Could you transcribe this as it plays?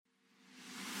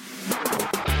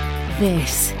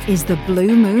This is the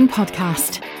Blue Moon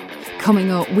Podcast. Coming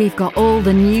up, we've got all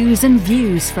the news and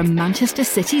views from Manchester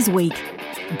City's week.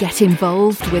 Get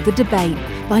involved with the debate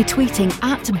by tweeting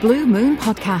at Blue Moon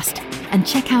Podcast and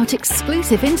check out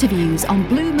exclusive interviews on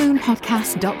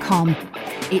bluemoonpodcast.com.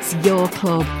 It's your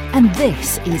club and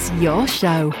this is your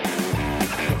show.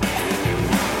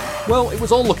 Well, it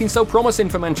was all looking so promising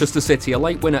for Manchester City. A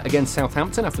late winner against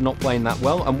Southampton after not playing that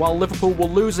well, and while Liverpool were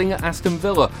losing at Aston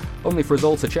Villa, only for us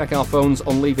all to check our phones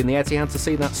on leaving the Etihad to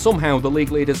see that somehow the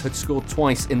league leaders had scored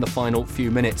twice in the final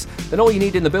few minutes. Then all you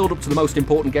need in the build-up to the most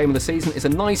important game of the season is a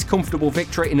nice, comfortable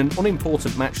victory in an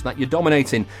unimportant match that you're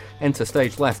dominating. Enter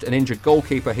stage left, an injured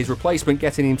goalkeeper, his replacement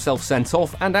getting himself sent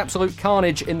off, and absolute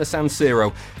carnage in the San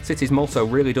Siro. City's motto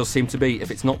really does seem to be,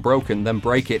 if it's not broken, then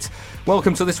break it.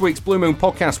 Welcome to this week's Blue Moon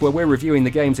Podcast, where we're reviewing the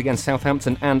games against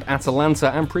Southampton and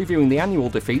Atalanta and previewing the annual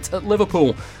defeat at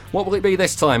Liverpool. What will it be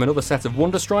this time? Another set of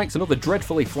wonder strikes, another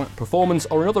dreadfully flat performance,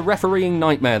 or another refereeing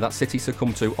nightmare that City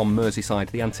succumbed to on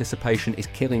Merseyside? The anticipation is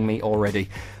killing me already.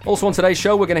 Also on today's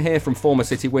show, we're going to hear from former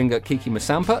City winger Kiki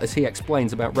Musampa as he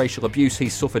explains about racial abuse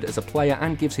he's suffered as a player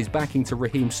and gives his backing to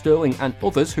Raheem Sterling and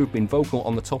others who've been vocal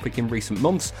on the topic in recent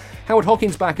months. Howard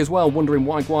Hawkins back as well, wondering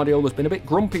why Guardiola's been a bit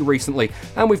grumpy recently.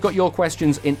 And we've got your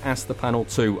questions in Ask the Panel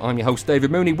too. I'm your host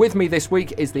David Mooney. With me this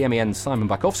week is the MEN's Simon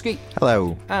Bakowski.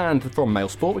 Hello. And from Mail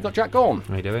Sport we've got Jack Gorn.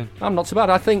 How are you doing? I'm not so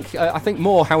bad. I think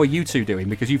more, how are you two doing?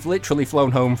 Because you've literally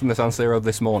flown home from the San Siro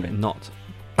this morning. Not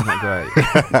great.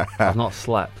 I've not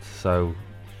slept, so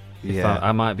Yeah.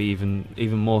 I might be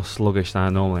even more sluggish than I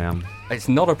normally am. It's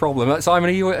not a problem. Simon,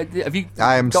 have you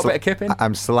got a bit of kip in?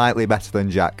 I'm slightly better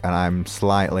than Jack, and I'm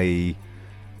slightly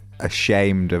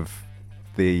ashamed of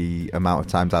the amount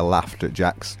of times I laughed at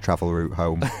Jack's travel route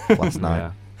home last night.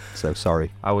 Yeah. So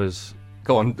sorry. I was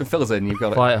Go on, fill us in. You've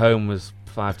got flight home was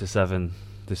 5 to 7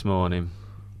 this morning.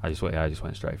 I just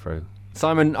went straight through.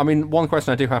 Simon, I mean, one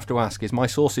question I do have to ask is my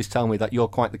sources tell me that you're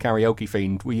quite the karaoke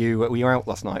fiend. Were you out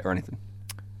last night or anything?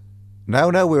 No,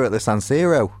 we were at the San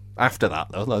Siro. After that,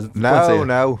 though?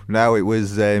 No. It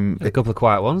was A couple of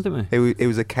quiet ones, didn't we? it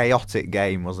was a chaotic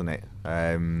game, wasn't it?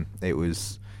 It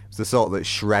was the sort that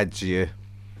shreds your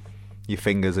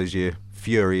fingers as you're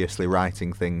furiously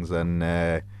writing things.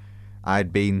 And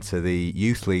I'd been to the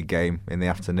youth league game in the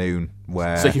afternoon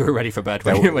where So you were ready for bed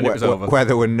when it was over? Where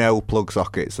there were no plug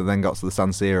sockets, and then got to the San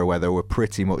Siro where there were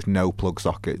pretty much no plug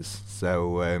sockets.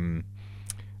 So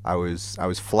I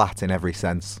was flat in every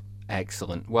sense.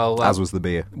 Excellent. Well, As was the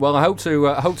beer. Well, I hope to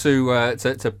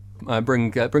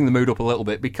bring the mood up a little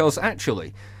bit, because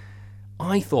actually,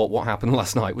 I thought what happened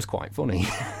last night was quite funny.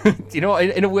 You know,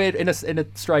 in a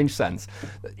strange sense,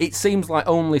 it seems like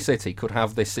only City could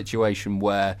have this situation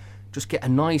where just get a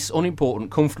nice,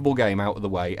 unimportant, comfortable game out of the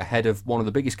way ahead of one of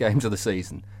the biggest games of the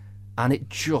season, and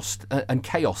and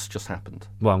chaos just happened.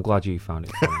 Well, I'm glad you found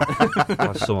it funny.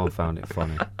 Glad someone found it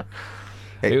funny.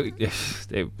 It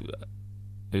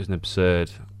was an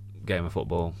absurd game of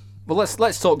football. Well,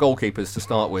 let's talk goalkeepers to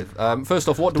start with. First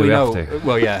off, what do Do we we know? have to?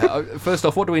 Well, yeah. First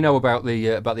off, what do we know about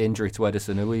the injury to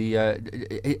Ederson?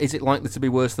 Is it likely to be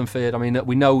worse than feared? I mean,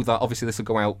 we know that obviously this will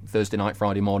go out Thursday night,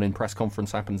 Friday morning. Press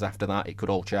conference happens after that. It could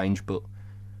all change, but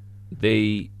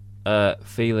The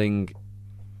feeling,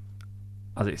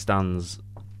 as it stands,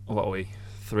 what are we?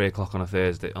 3 o'clock on a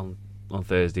Thursday. On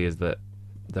Thursday is that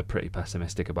they're pretty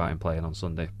pessimistic about him playing on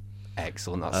Sunday.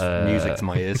 excellent. That's music to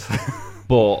my ears.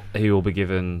 But he will be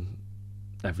given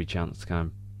every chance to kind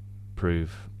of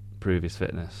prove his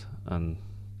fitness, and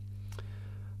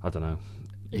I don't know.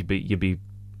 You'd be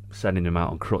sending him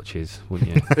out on crutches,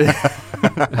 wouldn't you?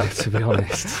 To be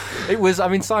honest, It was. I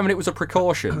mean, Simon, it was a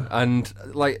precaution, and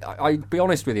like I'd be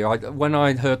honest with you, when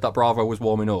I heard that Bravo was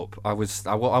warming up, I was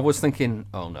thinking,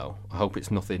 oh no, I hope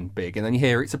it's nothing big. And then you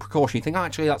hear it's a precaution, you think, oh,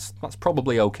 actually, that's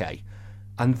probably okay.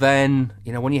 And then,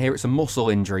 you know, when you hear it's a muscle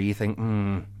injury, you think,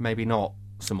 maybe not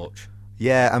so much.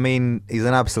 Yeah, I mean, he's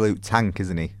an absolute tank,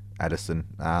 isn't he, Ederson?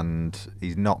 And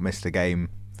he's not missed a game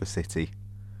for City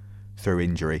through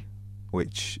injury,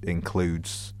 which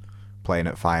includes playing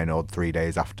at Feyenoord 3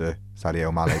 days after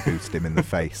Sadio Mane boosted him in the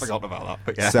face. Forgot about that,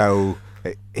 but yeah. So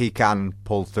he can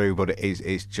pull through, but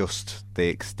it's just the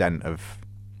extent of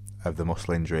the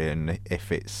muscle injury, and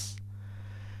if it's...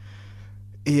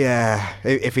 Yeah,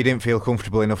 if he didn't feel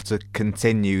comfortable enough to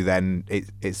continue, then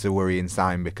it's a worrying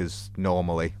sign, because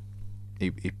normally he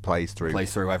plays through.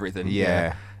 Plays through everything.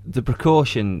 Yeah. the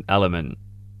precaution element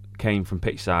came from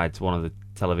pitch side to one of the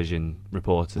television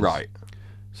reporters. Right.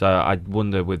 So I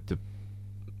wonder when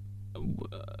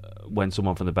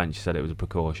someone from the bench said it was a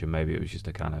precaution, maybe it was just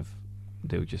a kind of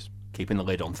they were just keeping the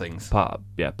lid on things.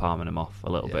 palming them off a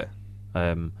little bit.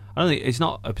 I don't think it's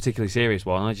not a particularly serious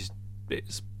one.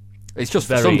 It's just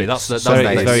for very, Sunday. That's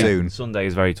Sunday the is very soon. Sunday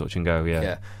is very touch and go.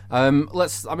 Yeah. I want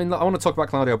to talk about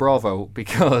Claudio Bravo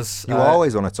because You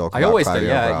always want to talk about I always do. Claudio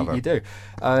Yeah, Bravo. you do.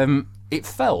 It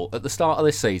felt at the start of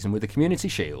this season with the Community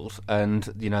Shield and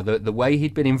the way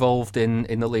he'd been involved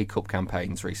in the League Cup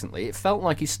campaigns recently, it felt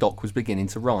like his stock was beginning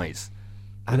to rise.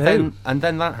 And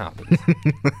then that happened.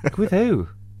 With who?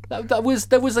 There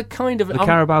was a kind of The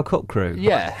Carabao Cup crew.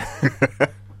 Yeah.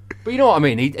 But you know what I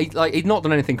mean? He'd not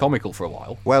done anything comical for a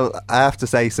while. Well, I have to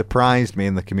say, surprised me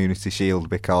in the Community Shield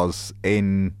because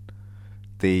in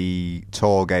the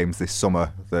tour games this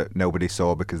summer that nobody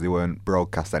saw because they weren't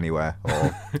broadcast anywhere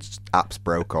or apps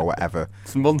broke or whatever.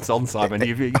 It's months on, Simon.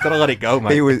 You've got to let it go,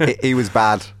 mate. He was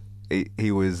bad.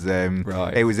 He was.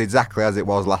 Right. It was exactly as it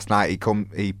was last night.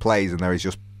 He plays and there is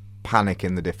just panic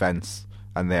in the defence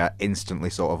and they are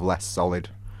instantly sort of less solid.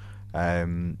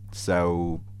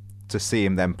 So to see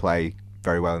him then play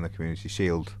very well in the Community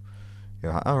Shield,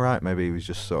 you're like, oh right, maybe he was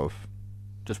just sort of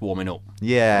just warming up.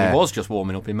 Yeah, he was just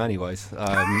warming up in many ways to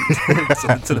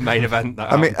the main event.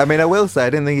 I mean, I will say I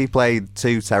didn't think he played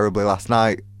too terribly last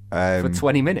night. For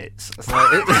 20 minutes. It's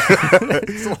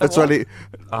like, 20.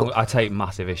 I take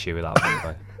massive issue with that,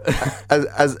 by the way.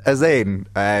 As in,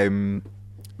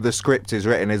 the script is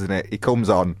written, isn't it? He comes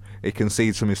on, he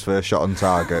concedes from his first shot on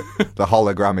target. The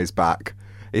hologram is back.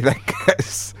 He then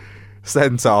gets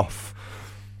sent off.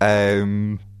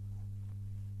 I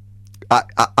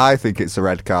think it's a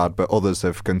red card, but others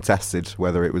have contested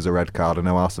whether it was a red card. I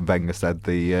know Arsene Wenger said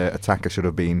the attacker should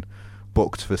have been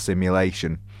booked for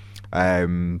simulation.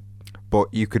 But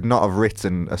you could not have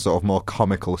written a sort of more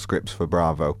comical script for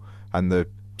Bravo. And the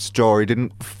story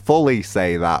didn't fully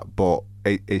say that, but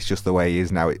it's just the way he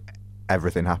is now.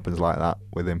 Everything happens like that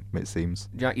with him, it seems.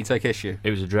 Jack, you take issue?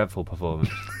 It was a dreadful performance.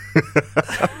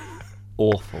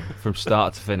 Awful. From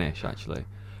start to finish, actually.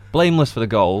 Blameless for the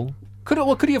goal. Could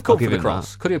he have come for the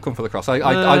cross? Could he have come for the cross?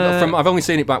 I've only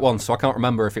seen it back once, so I can't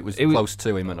remember if it was close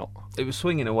to him or not. It was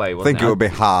swinging away, I wasn't think it would be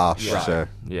harsh. Yeah.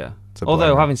 to Although,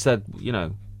 blame. having said,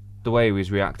 the way he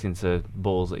was reacting to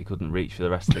balls that he couldn't reach for the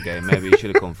rest of the game, maybe he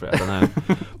should have come for it. I don't know.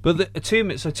 But 2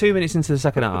 minutes into the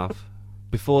second half,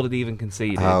 before they'd even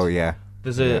conceded. Oh yeah.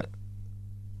 There's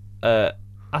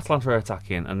Atalanta are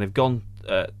attacking, and they've gone.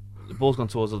 The ball's gone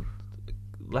towards the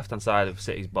left-hand side of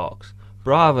City's box.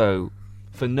 Bravo,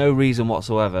 for no reason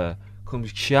whatsoever,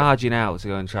 comes charging out to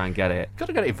go and try and get it. Got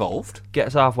to get involved.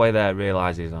 Gets halfway there,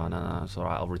 realises, oh no, it's all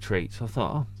right, I'll retreat. So I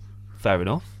thought, oh, fair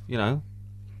enough.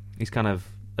 He's kind of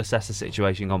assessed the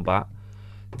situation, gone back.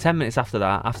 10 minutes after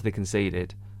that, after they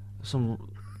conceded,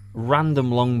 some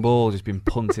random long ball just been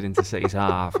punted into City's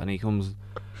half, and he comes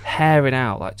herring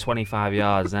out like 25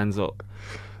 yards and ends up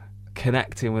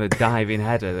connecting with a diving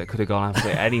header that could have gone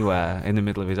absolutely anywhere in the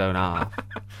middle of his own half.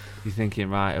 You're thinking,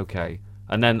 right, okay.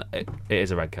 And then it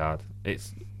is a red card. It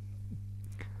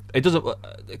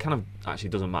kind of actually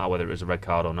doesn't matter whether it was a red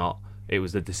card or not. It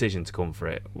was the decision to come for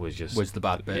it was the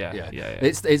bad bit. Yeah.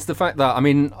 It's the fact that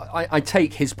I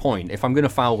take his point. If I'm going to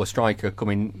foul a striker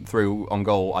coming through on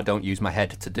goal, I don't use my head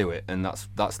to do it, and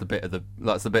that's the bit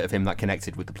of him that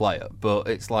connected with the player. But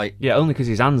it's like only because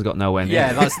his hands got nowhere near.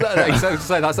 Yeah, that's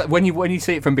when you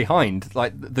see it from behind,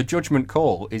 like the judgment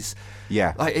call is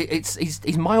like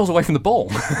he's miles away from the ball.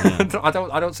 Yeah.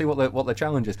 I don't see what the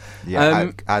challenge is.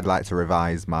 Yeah, I'd like to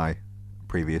revise my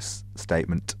previous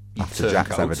statement. After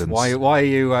Jack's evidence. Why are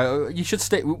you... you should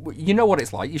stick... You know what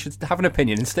it's like. You should have an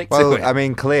opinion and stick to it. Well, I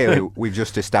mean, clearly, we've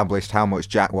just established how much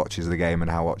Jack watches the game and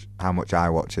how much I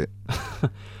watch it.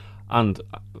 And,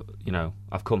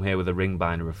 I've come here with a ring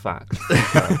binder of facts.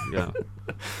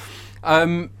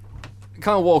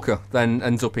 Kyle Walker then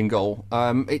ends up in goal.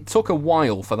 It took a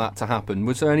while for that to happen.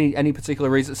 Was there any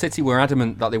particular reason? City were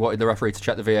adamant that they wanted the referee to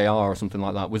check the VAR or something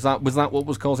like that. Was that what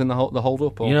was causing the hold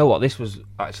up? Or? You know what? This was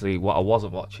actually what I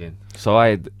wasn't watching. So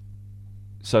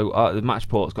the match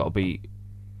report's got to be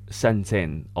sent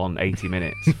in on 80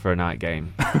 minutes for a night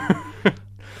game.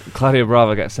 Claudio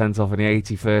Bravo gets sent off in the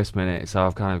 81st minute, so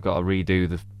I've kind of got to redo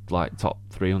the top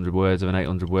 300 words of an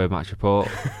 800-word match report,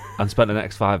 and spent the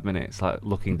next 5 minutes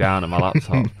looking down at my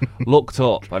laptop. Looked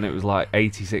up, and it was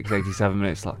 86, 87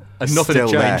 minutes. And nothing had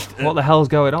changed. What the hell's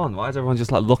going on? Why is everyone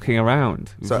just looking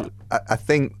around? So I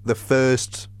think the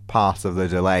first part of the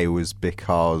delay was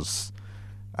because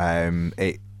on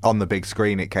the big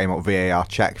screen it came up VAR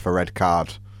check for red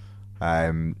card.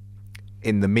 In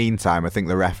the meantime, I think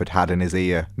the ref had in his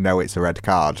ear, no, it's a red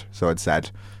card. So it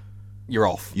said, You're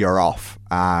off.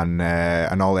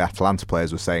 And all the Atalanta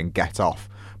players were saying, get off.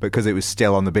 Because it was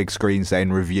still on the big screen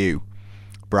saying review,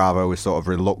 Bravo was sort of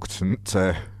reluctant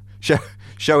to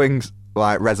showing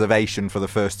like reservation for the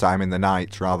first time in the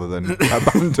night rather than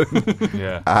abandon.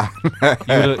 Yeah.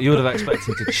 You would have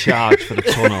expected to charge for the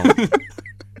tunnel.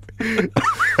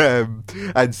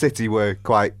 And City were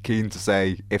quite keen to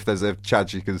say, if there's a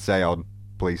chance you can stay on,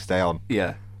 please stay on.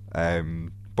 Yeah.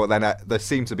 But then there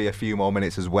seemed to be a few more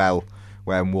minutes as well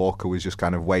when Walker was just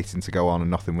kind of waiting to go on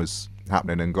and nothing was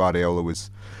happening, and Guardiola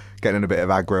was getting a bit of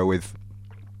aggro with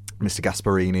Mr.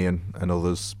 Gasparini and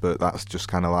others, but that's just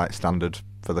kind of like standard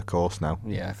for the course now.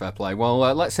 Yeah, fair play. Well,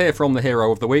 let's hear from the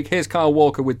hero of the week. Here's Kyle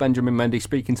Walker with Benjamin Mendy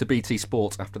speaking to BT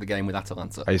Sport after the game with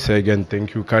Atalanta. I say again,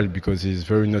 thank you, Kyle, because it's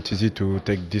very not easy to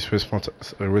take this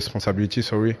responsibility.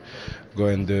 Go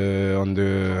on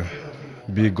the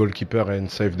big goalkeeper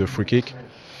and save the free kick.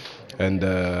 And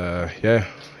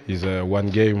it's one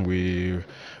game we're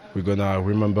gonna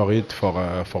remember it for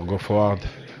go forward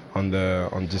on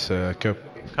this cup.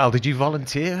 Kyle, did you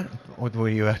volunteer or were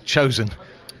you chosen?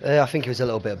 I think it was a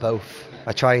little bit of both.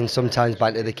 I try and sometimes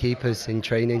banter the keepers in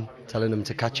training, telling them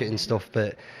to catch it and stuff,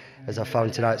 but as I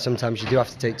found tonight, sometimes you do have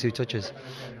to take 2 touches.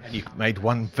 You made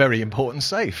one very important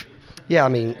save. Yeah, I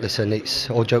mean, listen, it's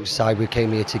all jokes aside, we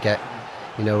came here to get,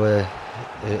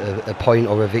 a point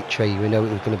or a victory. We know it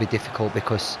was going to be difficult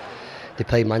because they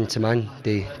play man to man.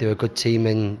 They're a good team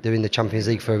and they're in the Champions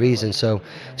League for a reason. So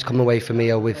to come away from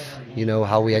here with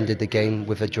how we ended the game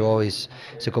with a draw is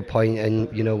a good point, and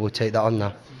we'll take that on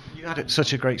now. You had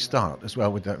such a great start as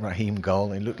well with that Raheem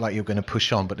goal. It looked like you were going to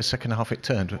push on, but the second half it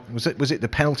turned. Was it the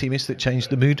penalty miss that changed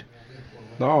the mood?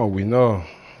 No, we know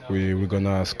we're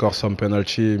gonna score some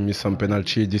penalty, miss some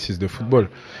penalty. This is the football,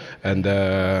 and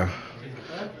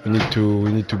we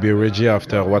need to be ready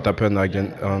after what happened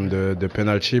again on the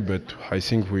penalty. But I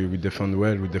think we defend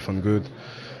well, we defend good,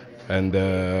 and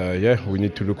we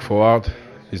need to look forward.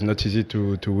 It's not easy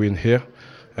to win here,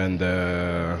 and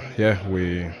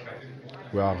we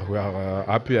are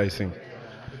happy, I think.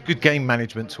 Good game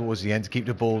management towards the end to keep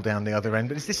the ball down the other end.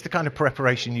 But is this the kind of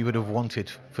preparation you would have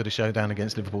wanted for the showdown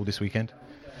against Liverpool this weekend?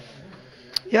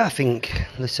 Yeah, I think,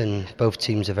 listen, both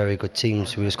teams are very good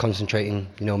teams. We was concentrating,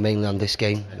 mainly on this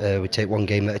game. We take one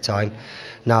game at a time.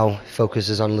 Now, focus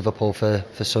is on Liverpool for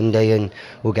Sunday, and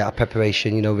we'll get our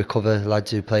preparation, recover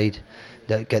lads who played,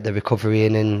 get the recovery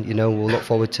in, and, we'll look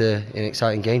forward to an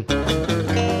exciting game.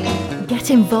 Get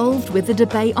involved with the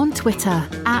debate on Twitter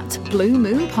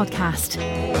 @BlueMoonPodcast.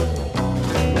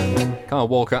 Kyle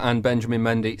Walker and Benjamin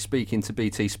Mendy speaking to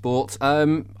BT Sport.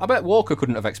 I bet Walker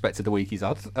couldn't have expected the week he's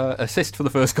had. Assist for the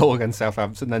first goal against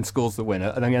Southampton, then scores the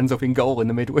winner, and then ends up in goal in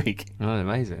the midweek. Oh,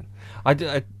 amazing.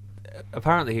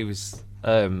 Apparently he was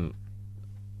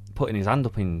putting his hand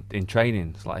up in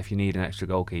training. It's like, if you need an extra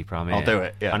goalkeeper, I'm here. I'll do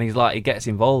it, yeah. And he gets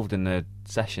involved in the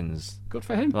sessions. Good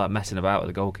for him. Like messing about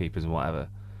with the goalkeepers and whatever.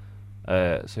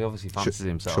 So he obviously fancies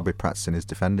himself. Should be practicing his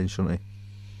defending, shouldn't he?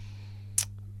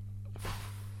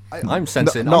 I'm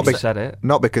sensing. Not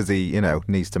because he,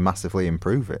 needs to massively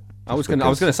improve it. I was going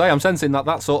to say, I'm sensing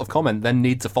that sort of comment then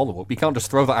needs a follow up. You can't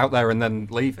just throw that out there and then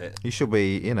leave it. You should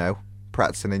be,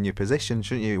 practicing in your position,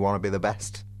 shouldn't you? You want to be the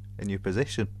best in your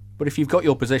position. But if you've got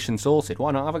your position sorted,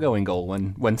 why not have a go in goal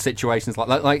when situations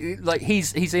like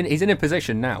he's in a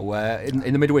position now where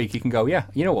in the midweek he can go, yeah,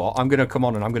 you know what, I'm going to come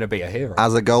on and I'm going to be a hero.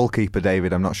 As a goalkeeper,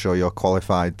 David, I'm not sure you're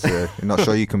qualified to. I'm not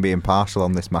sure you can be impartial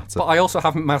on this matter. But I also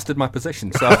haven't mastered my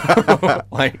position, so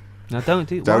no, don't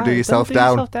do yourself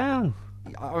down.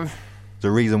 There's a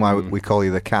reason why we call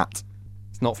you the cat.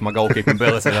 Not for my goalkeeping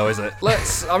ability, though, is it?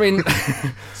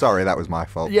 Sorry, that was my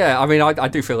fault. Yeah, I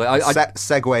do feel it.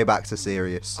 Segue back to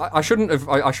serious. I shouldn't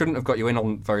have got you in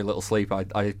on very little sleep.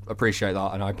 I appreciate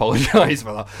that, and I apologise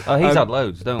for that. Oh, he's had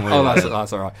loads. Don't worry. Oh,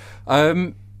 that's all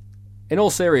right. In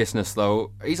all seriousness,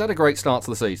 though, he's had a great start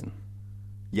to the season.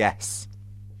 Yes,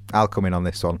 I'll come in on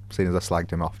this one, seeing as I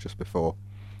slagged him off just before.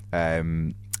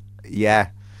 Yeah.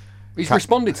 He's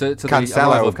responded to the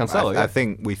arrival of Cancelo. I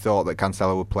think we thought that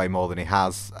Cancelo would play more than he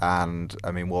has, and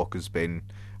Walker's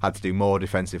had to do more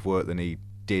defensive work than he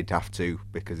did have to,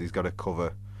 because he's got to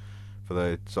cover for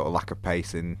the sort of lack of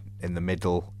pace in the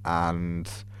middle,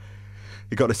 and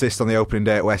he got assist on the opening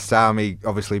day at West Ham. He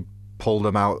obviously pulled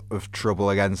them out of trouble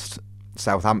against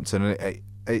Southampton, and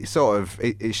it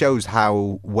shows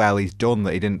how well he's done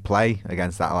that he didn't play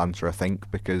against Atalanta, I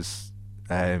think, because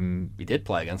he did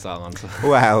play against Atalanta.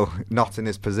 Well, not in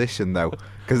his position though,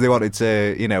 because they wanted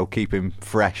to, keep him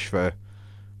fresh for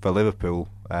Liverpool.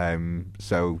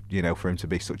 So for him to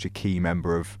be such a key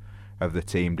member of the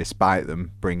team, despite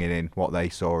them bringing in what they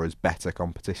saw as better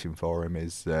competition for him,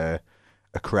 is a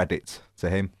credit to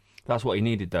him. That's what he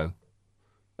needed, though.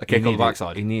 A kick on the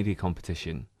backside. He needed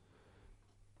competition.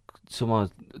 Someone I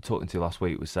was talking to last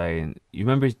week was saying, you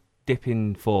remember his dip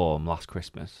in form last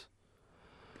Christmas?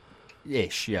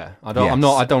 Ish, yeah. I don't.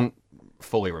 Yes. I don't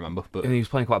fully remember, but And he was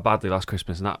playing quite badly last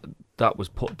Christmas, and that was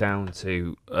put down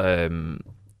to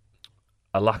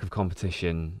a lack of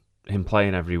competition, him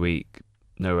playing every week,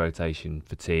 no rotation,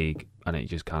 fatigue, and it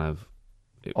just kind of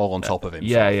all on top of him.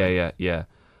 Yeah.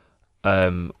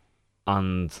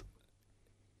 And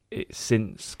it's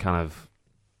since kind of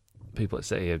people at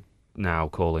City are now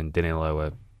calling Danilo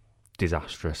a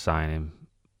disastrous signing,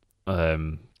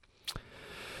 because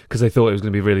they thought it was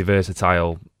going to be really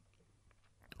versatile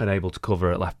and able to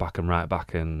cover at left back and right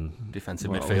back and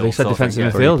defensive well, midfield. They said sort of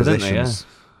defensive thing, yeah. midfield, Three didn't they? Yeah. positions.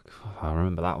 I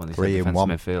remember that one. They said 3 in defensive 1.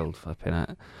 midfield, flipping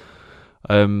it.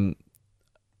 And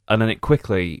then it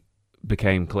quickly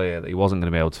became clear that he wasn't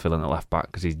going to be able to fill in at left back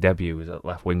because his debut was at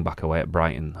left wing back away at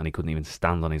Brighton, and he couldn't even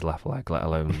stand on his left leg, let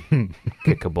alone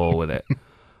kick a ball with it.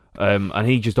 And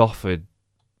he just offered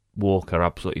Walker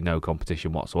absolutely no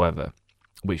competition whatsoever,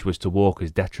 which was to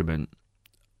Walker's detriment.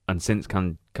 And since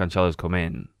Cancelo's come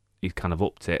in, he's kind of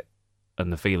upped it,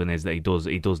 and the feeling is that he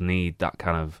does need that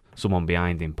kind of someone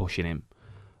behind him pushing him.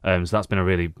 So that's been a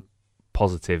really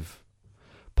positive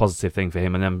thing for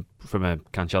him. And then from a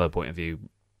Cancelo point of view,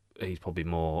 he's probably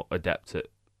more adept at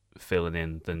filling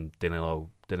in than Danilo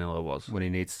was when he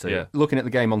needs to. Yeah. Looking at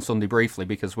the game on Sunday briefly,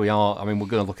 because we're going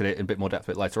to look at it in a bit more depth a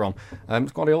bit later on.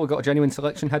 Guardiola got a genuine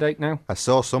selection headache now. I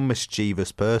saw some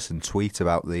mischievous person tweet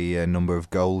about the number of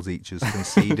goals each has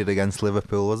conceded against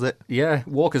Liverpool, was it? Yeah,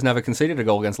 Walker's never conceded a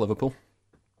goal against Liverpool.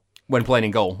 When playing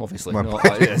in goal, obviously. When Not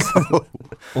like this.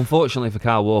 Unfortunately for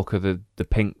Kyle Walker, the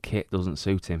pink kit doesn't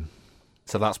suit him.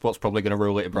 So that's what's probably going to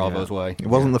rule it in Bravo's way. It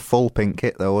wasn't the full pink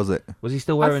kit though, was it? Was he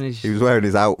still wearing his... He was wearing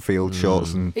his outfield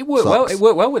shorts and It worked socks. well. It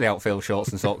worked well with the outfield shorts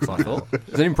and socks. I thought it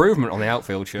was an improvement on the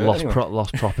outfield shirt. Lost anyway.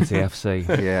 Property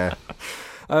FC. Yeah.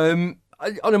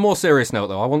 On a more serious note,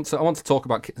 though, I want to talk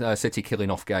about City killing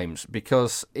off games,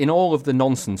 because in all of the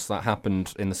nonsense that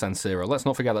happened in the San Siro, let's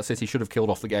not forget that City should have killed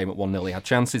off the game at 1-0. They had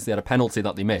chances, they had a penalty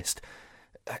that they missed.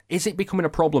 Is it becoming a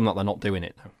problem that they're not doing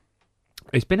it now?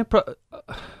 It's been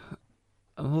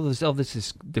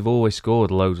they've always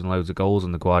scored loads and loads of goals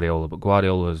under Guardiola, but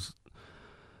Guardiola's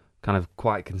kind of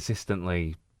quite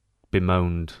consistently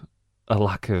bemoaned a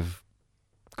lack of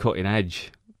cutting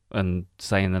edge and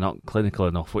saying they're not clinical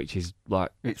enough, which is like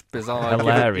It's bizarre.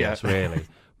 hilarious, really.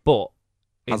 But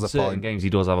in Has a certain point. games, he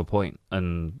does have a point,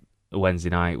 and Wednesday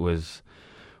night was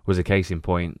a case in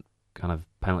point. Kind of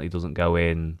penalty doesn't go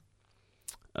in.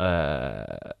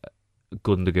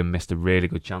 Gundogan missed a really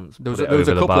good chance. There was put it a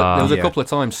over the bar. couple of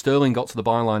times Sterling got to the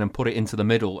byline and put it into the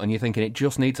middle, and you're thinking it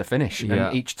just needs a finish. Yeah.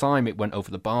 And each time it went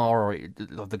over the bar, or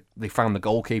they found the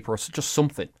goalkeeper, or just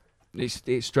something.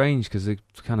 It's strange because they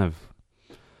kind of,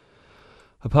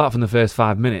 apart from the first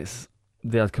 5 minutes,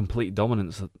 they had complete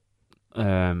dominance of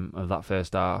that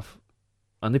first half,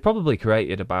 and they probably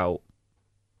created about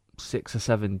 6 or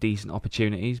 7 decent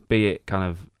opportunities, be it kind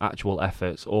of actual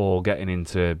efforts or getting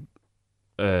into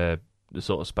the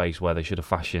sort of space where they should have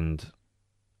fashioned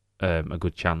a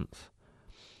good chance.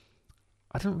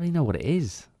 I don't really know what it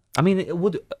is. I mean,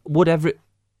 would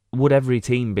every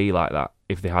team be like that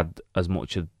if they had as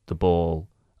much of the ball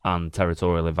and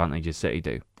territorial advantage as City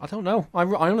do? I don't know. I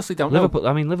honestly don't Liverpool. know.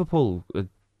 I mean, Liverpool are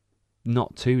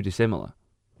not too dissimilar.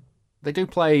 They do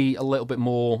play a little bit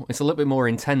more. It's a little bit more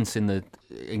intense in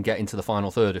getting to the final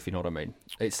third, if you know what I mean.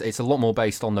 It's a lot more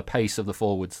based on the pace of the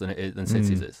forwards than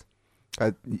City's is.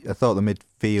 I thought the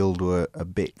midfield were a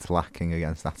bit lacking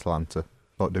against Atalanta. I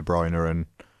thought De Bruyne and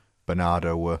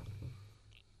Bernardo were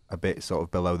a bit sort of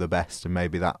below the best, and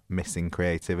maybe that missing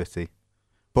creativity.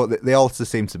 But they also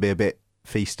seem to be a bit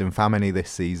feast and famine this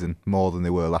season, more than they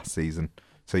were last season.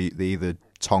 So they either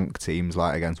tonk teams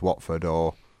like against Watford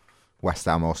or West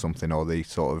Ham or something, or they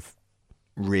sort of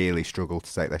really struggle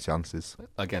to take their chances.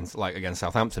 Against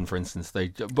Southampton, for instance. Yeah.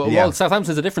 Well,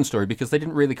 Southampton's a different story because they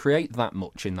didn't really create that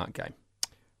much in that game.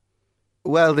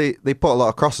 Well, they put a lot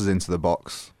of crosses into the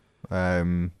box,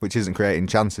 which isn't creating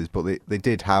chances, but they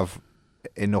did have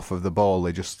enough of the ball.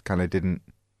 They just kind of didn't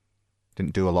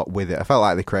do a lot with it. I felt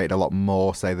like they created a lot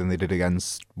more, say, than they did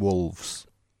against Wolves.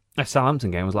 A Southampton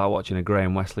game was like watching a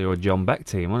Graham Wesley or a John Beck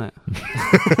team, wasn't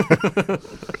it?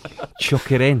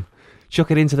 Chuck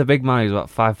it into the big man who's about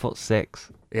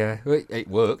 5'6". Yeah, it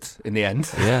worked in the end.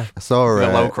 Yeah, I saw The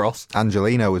low cross.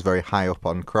 Angelino was very high up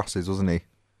on crosses, wasn't he?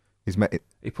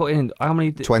 he put in how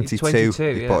many? 22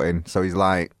 he yeah. put in, so he's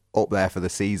like up there for the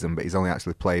season, but he's only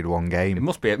actually played one It game.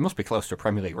 must be close to a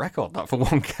Premier League record, that, for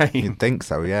one game. You'd think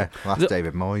so, yeah. Well, that's The-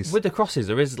 David Moyes. With the crosses,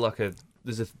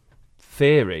 there's a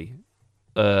theory,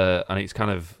 and it's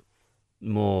kind of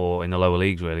more in the lower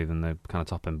leagues really than the kind of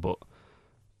top end, but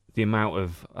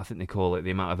I think they call it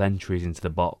the amount of entries into the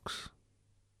box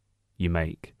you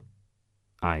make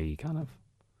i.e., kind of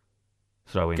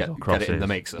throw-ins or Get crosses. it in the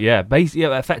mixer. Yeah,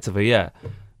 effectively, yeah.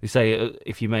 They say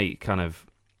if your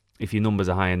numbers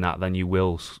are high in that, then you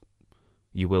will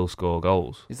score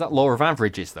goals. Is that law of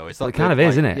averages, though? Is that Well, it kind of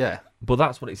is, isn't it? Yeah. But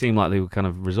that's what it seemed like they were kind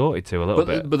of resorted to a little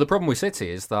bit. But the problem with City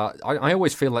is that I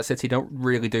always feel like City don't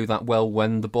really do that well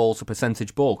when the ball's a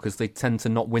percentage ball, because they tend to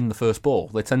not win the first ball.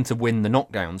 They tend to win the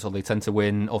knockdowns, or they tend to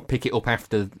win or pick it up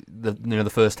after the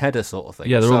first header sort of thing.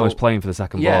 Yeah, they're almost playing for the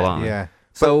second ball, aren't they? Yeah.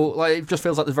 So like, it just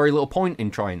feels like there's very little point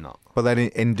in trying that. But then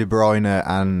in De Bruyne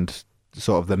and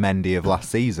sort of the Mendy of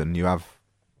last season, you have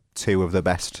two of the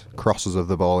best crossers of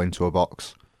the ball into a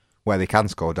box where they can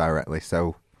score directly.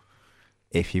 So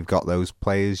if you've got those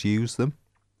players, use them.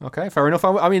 Okay, fair enough.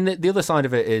 I mean, the other side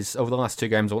of it is, over the last two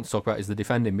games I want to talk about, is the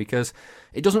defending, because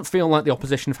it doesn't feel like the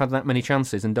opposition have had that many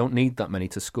chances and don't need that many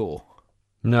to score.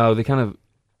 No, they kind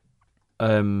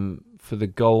of, for the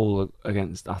goal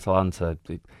against Atalanta,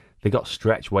 they got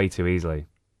stretched way too easily.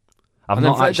 I've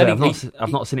not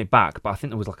seen it back, but I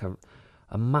think there was like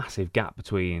a massive gap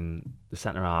between the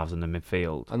centre halves and the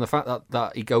midfield. And the fact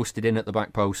that he ghosted in at the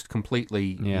back post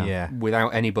completely without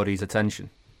anybody's attention.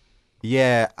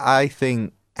 Yeah, I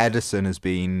think Ederson has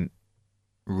been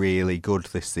really good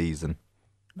this season,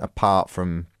 apart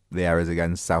from the errors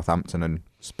against Southampton and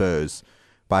Spurs.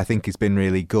 But I think he's been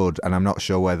really good, and I'm not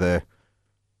sure whether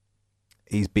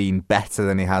he's been better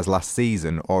than he has last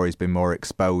season or he's been more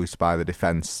exposed by the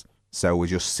defence. So we're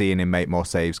just seeing him make more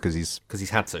saves because he's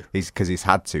had to. He's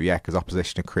had to, yeah, because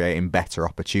opposition are creating better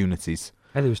opportunities.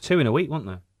 Hey, there was two in a week, weren't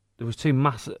there? There was two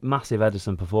massive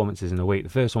Ederson performances in a week. The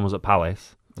first one was at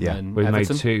Palace. Yeah. We made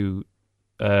two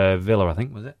Villa, I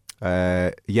think, was it?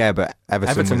 Yeah, but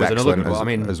Everton was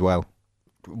excellent as well.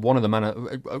 One of the one of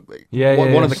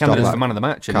the candidates for man of the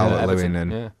match.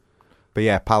 Calvert-Lewin but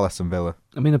yeah, Palace and Villa.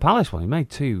 I mean, the Palace one, he made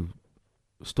two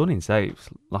stunning saves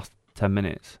last 10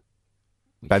 minutes.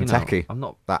 Benteke, I'm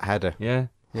not that header. Yeah.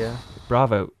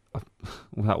 Bravo.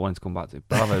 That one to come back to.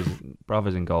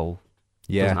 Bravo's in goal.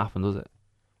 Yeah, doesn't happen, does it?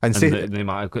 And they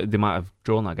might have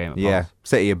drawn that game. At Palace.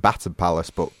 City had battered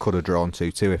Palace, but could have drawn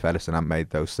 2-2 if Ederson hadn't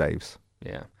made those saves.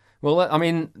 Yeah. Well, I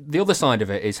mean, the other side of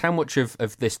it is how much of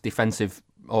this defensive,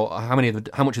 or how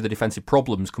much of the defensive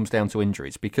problems comes down to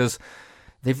injuries, because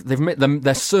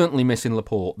they're certainly missing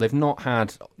Laporte. They've not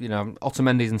had,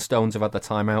 Otamendi and Stones have had their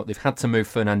time out. They've had to move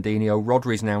Fernandinho.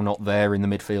 Rodri's now not there in the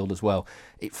midfield as well.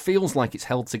 It feels like it's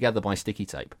held together by sticky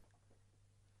tape.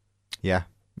 Yeah,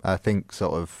 I think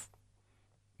sort of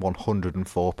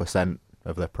 104%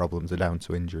 of their problems are down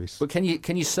to injuries. But can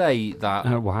you say that?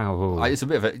 Wow, it's a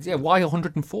bit of why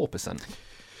 104%?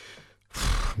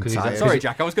 Sorry,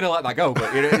 Jack, I was going to let that go,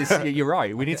 but you're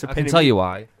right. We need to. I can tell you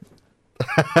why.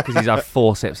 Because he's had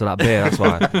 4 sips of that beer, that's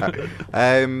why.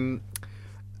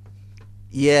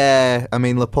 Yeah, I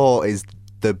mean, Laporte is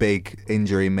the big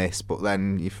injury miss, but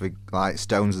then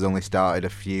Stones has only started a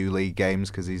few league games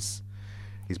because he's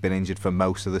been injured for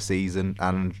most of the season,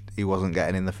 and he wasn't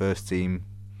getting in the first team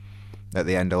at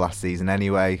the end of last season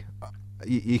anyway.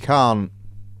 You can't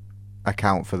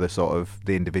account for the sort of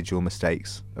the individual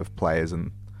mistakes of players,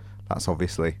 and that's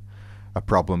obviously a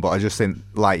problem. But I just think,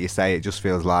 like you say, it just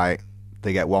feels like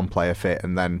they get one player fit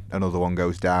and then another one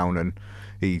goes down, and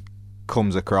he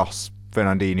comes across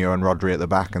Fernandinho and Rodri at the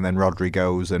back, and then Rodri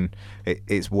goes, and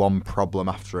it's one problem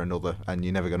after another, and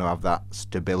you're never going to have that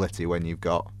stability when you've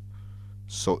got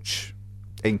such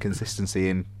inconsistency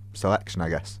in selection, I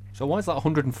guess. So why is that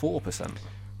 104%?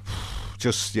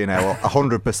 Just,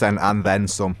 100% and then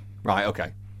some. Right,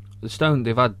 okay.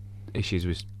 They've had issues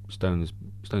with Stones'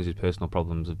 personal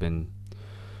problems have been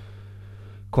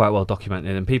quite well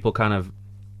documented, and people kind of,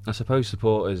 I suppose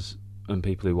supporters and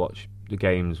people who watch the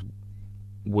games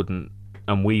wouldn't,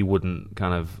 and we wouldn't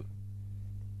kind of,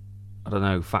 I don't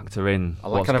know, factor in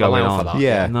what's kind of going allow on. For that.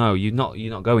 Yeah. No, you're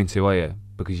not going to, are you?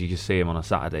 Because you just see him on a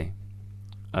Saturday,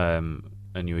 and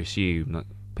you assume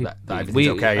that everything's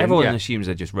okay. Everyone assumes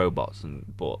they're just robots,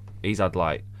 but he's had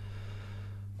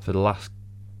for the last,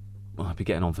 I'd be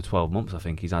getting on for 12 months. I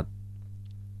think he's had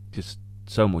just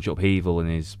so much upheaval in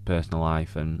his personal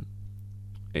life, and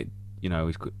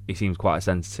he seems quite a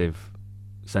sensitive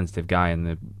guy in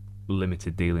the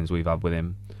limited dealings we've had with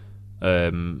him,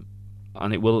 and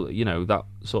it will, that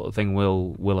sort of thing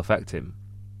will affect him.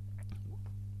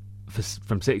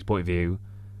 From City's point of view,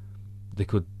 they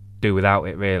could do without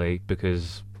it really,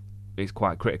 because it's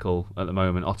quite critical at the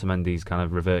moment. Otamendi's kind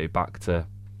of reverted back to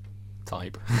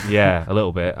type. Yeah, a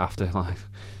little bit after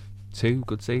 2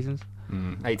 good seasons.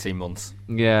 18 months.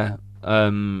 Yeah.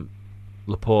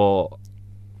 Laporte.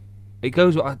 It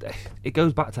goes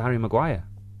back to Harry Maguire.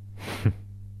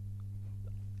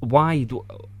 Why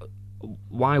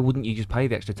why wouldn't you just pay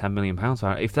the extra £10 million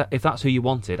for it? If that's who you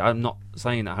wanted, I'm not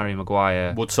saying that Harry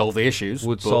Maguire would solve the issues.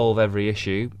 Would solve every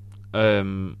issue,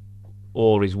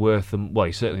 or is worth them. Well,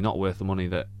 he's certainly not worth the money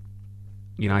that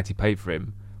United paid for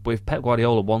him. But if Pep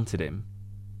Guardiola wanted him,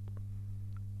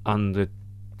 and the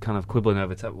kind of quibbling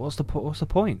over what's the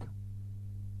point?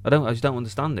 I just don't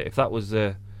understand it. If that was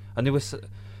and there was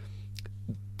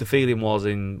the feeling was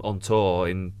on tour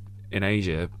in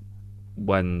Asia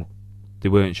when they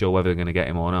weren't sure whether they're going to get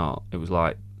him or not. It was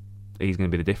like he's going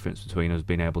to be the difference between us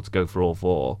being able to go for all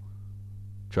 4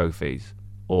 trophies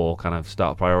or kind of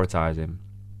start prioritising.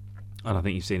 And I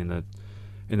think you've seen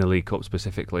in the League Cup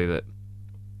specifically that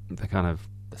they're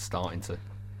starting to.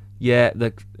 Yeah,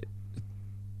 the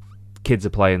kids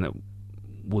are playing that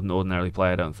wouldn't ordinarily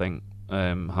play, I don't think.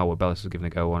 Howard Bellis was given a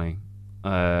go, wasn't he?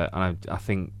 And I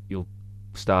think you'll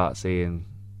start seeing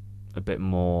a bit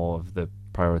more of the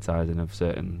prioritising of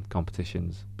certain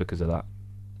competitions because of that.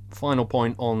 Final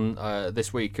point on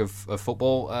this week of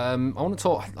football. I want to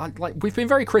talk. We've been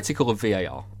very critical of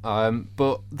VAR,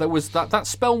 but there was that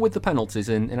spell with the penalties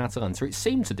in Atalanta. It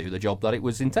seemed to do the job that it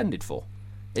was intended for.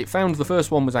 It found the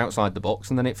first one was outside the box,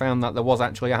 and then it found that there was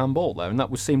actually a handball there, and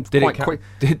that seemed quite quick.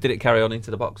 Did it carry on into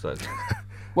the box though?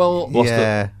 Well, what's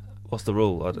the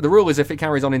rule? The rule is if it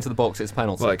carries on into the box, it's a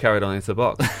penalty. Well, it carried on into the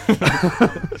box.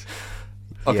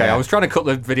 Okay, I was trying to cut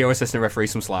the video assistant referee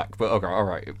some slack, but okay, all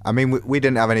right. I mean, we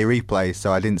didn't have any replays,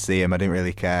 so I didn't see him. I didn't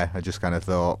really care. I just kind of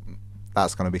thought,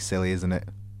 that's going to be silly, isn't it?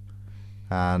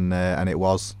 And it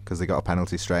was, because they got a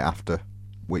penalty straight after,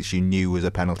 which you knew was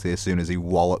a penalty as soon as he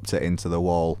walloped it into the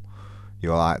wall. You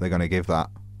were like, they're going to give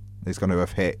that. It's going to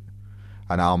have hit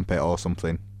an armpit or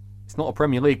something. It's not a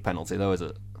Premier League penalty, though, is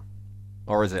it?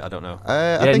 Or is it? I don't know.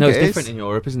 I think it's different in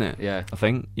Europe, isn't it? Yeah. I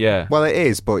think, yeah. Well, it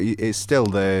is, but it's still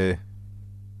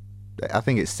I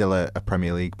think it's still a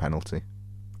Premier League penalty.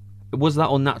 Was that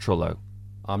unnatural, though?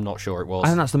 I'm not sure it was. I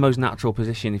think that's the most natural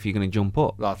position if you're going to jump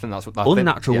up. I think that's what.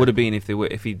 Unnatural would have been if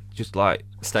he just like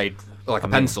stayed like a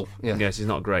pencil. Yeah. Yes, it's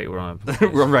not great. We're on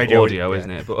radio, audio,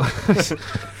 isn't it? But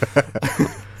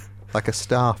like a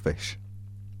starfish.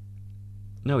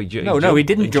 No, he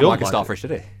didn't jump like a starfish,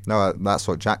 did he? No, that's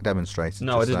what Jack demonstrated.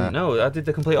 No, I didn't. No, I did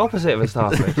the complete opposite of a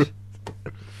starfish.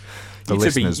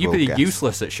 You'd be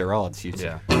useless at charades, you two.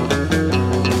 Yeah.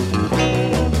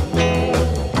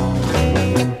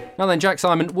 Now then, Jack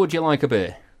Simon, would you like a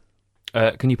beer?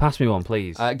 Can you pass me one,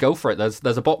 please? Go for it.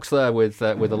 There's a box there with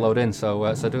a load in. So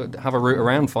have a route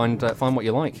around, find what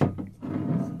you like.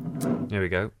 Here we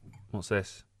go. What's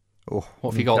this? Oh,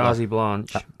 what have you got? Gazi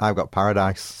Blanche. I've got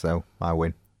Paradise, so I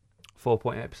win.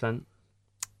 4.8%.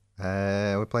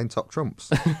 We're playing top trumps.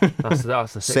 That's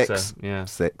the sixer. 6. Yeah.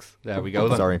 6. There we go.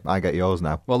 Then. Sorry, I get yours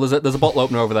now. Well, there's a bottle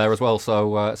opener over there as well.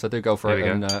 So do go for it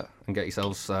and get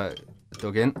yourselves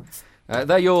dug in.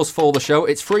 They're yours for the show.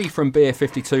 It's free from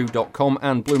beer52.com,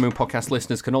 and Blue Moon podcast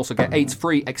listeners can also get 8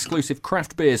 free exclusive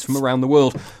craft beers from around the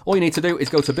world. All you need to do is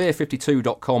go to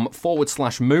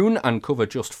beer52.com/moon and cover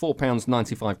just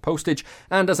 £4.95 postage.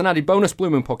 And as an added bonus, Blue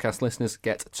Moon podcast listeners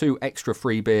get 2 extra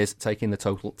free beers, taking the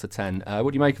total to 10.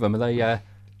 What do you make of them? Are they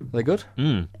good?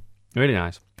 Really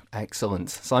nice. Excellent.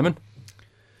 Simon?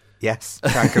 Yes,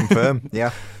 can confirm.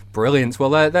 Yeah. Brilliant.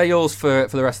 Well, they're yours for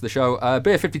the rest of the show.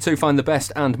 Beer 52 find the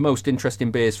best and most interesting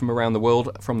beers from around the world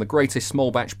from the greatest small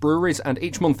batch breweries, and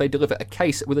each month they deliver a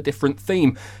case with a different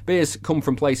theme. Beers come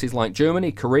from places like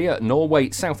Germany, Korea,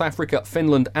 Norway, South Africa,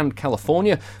 Finland and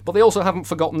California, but they also haven't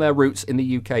forgotten their roots in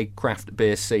the UK craft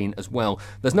beer scene as well.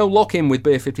 There's no lock-in with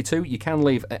Beer 52. You can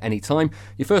leave at any time.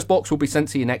 Your first box will be sent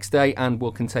to you next day and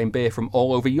will contain beer from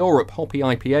all over Europe. Hoppy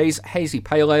IPAs, hazy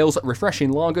pale ales,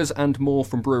 refreshing lagers and more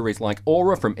from breweries like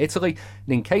Aura from Italy,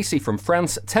 Ninkasi from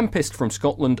France, Tempest from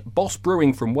Scotland, Boss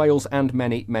Brewing from Wales, and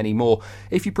many, many more.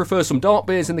 If you prefer some dark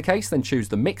beers in the case, then choose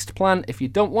the mixed plan. If you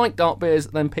don't like dark beers,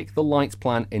 then pick the light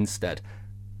plan instead.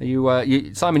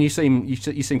 Simon, you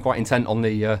seem quite intent on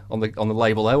the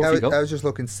label there. What have you got? I was just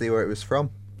looking to see where it was from.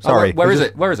 Sorry, where is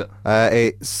it?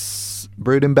 It's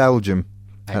brewed in Belgium,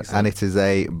 Excellent. and it is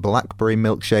a blackberry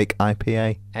milkshake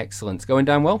IPA. Excellent. Going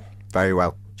down well? Very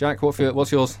well. Jack,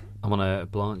 what's yours? I'm on a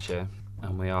Blanche here,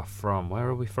 and we are from... Where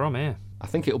are we from here? I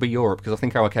think it'll be Europe, because I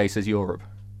think our case is Europe.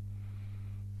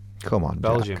 Come on,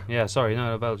 Belgium. Jack. Yeah, sorry,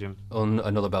 no, Belgium.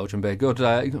 Another Belgian beer. Good.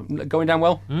 Going down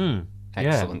well?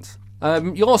 Excellent. Yeah.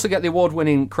 You'll also get the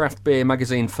award-winning craft beer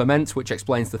magazine Ferment, which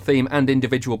explains the theme and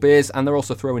individual beers, and they're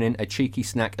also throwing in a cheeky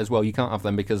snack as well. You can't have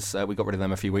them because we got rid of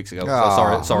them a few weeks ago.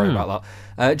 So sorry about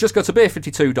that. Just go to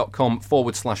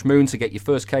beer52.com/moon to get your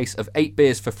first case of 8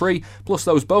 beers for free, plus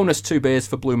those bonus 2 beers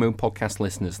for Blue Moon podcast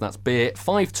listeners. That's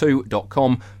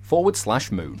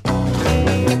beer52.com/moon.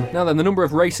 Now then, the number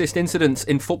of racist incidents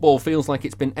in football feels like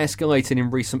it's been escalating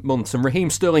in recent months, and Raheem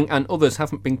Sterling and others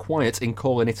haven't been quiet in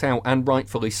calling it out, and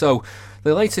rightfully so.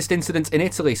 The latest incident in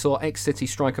Italy saw ex-City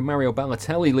striker Mario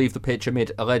Balotelli leave the pitch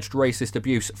amid alleged racist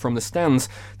abuse from the stands.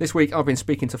 This week I've been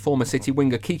speaking to former City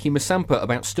winger Kiki Musampa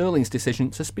about Sterling's decision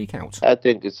to speak out. I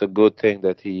think it's a good thing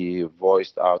that he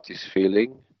voiced out his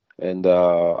feeling. And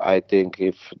I think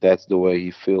if that's the way he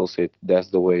feels it, that's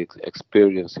the way he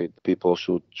experiences it, people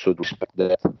should respect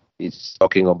that. He's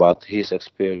talking about his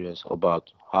experience,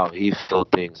 about how he feels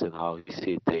things and how he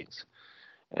sees things.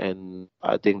 And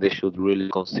I think they should really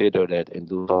consider that and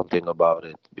do something about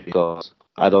it, because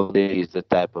I don't think he's the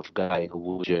type of guy who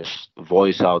will just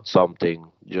voice out something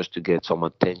just to get some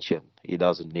attention. He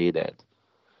doesn't need that.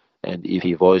 And if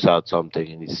he voice out something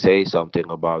and he say something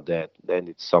about that, then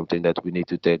it's something that we need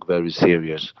to take very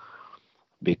serious,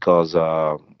 because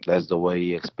that's the way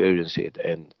he experienced it.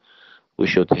 And we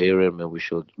should hear him and we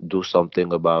should do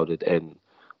something about it. And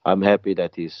I'm happy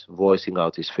that he's voicing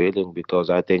out his feeling, because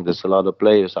I think there's a lot of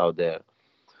players out there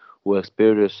who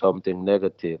experience something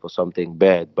negative or something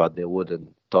bad, but they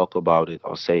wouldn't talk about it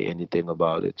or say anything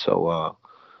about it. So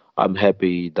I'm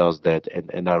happy he does that,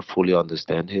 and I fully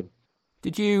understand him.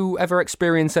 Did you ever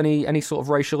experience any sort of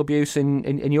racial abuse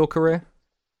in your career?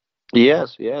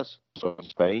 Yes. So in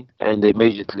Spain. And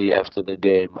immediately after the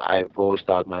game, I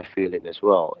voiced out my feeling as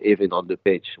well. Even on the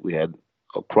pitch, we had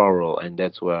a quarrel, and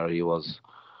that's where he was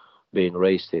being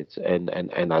racist.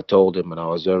 And I told him, and I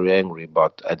was very angry.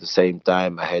 But at the same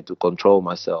time, I had to control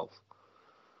myself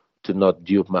to not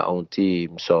dupe my own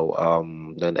team. So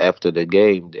then after the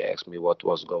game, they asked me what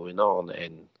was going on,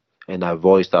 and I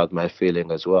voiced out my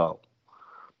feeling as well,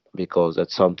 because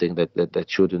that's something that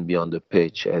shouldn't be on the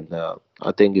pitch. And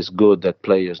I think it's good that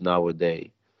players nowadays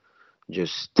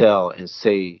just tell and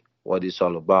say what it's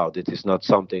all about. It is not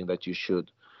something that you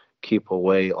should keep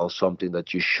away or something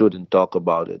that you shouldn't talk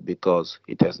about it, because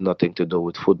it has nothing to do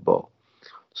with football.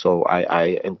 So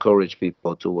I encourage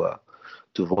people to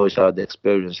voice out the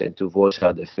experience and to voice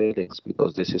out their feelings,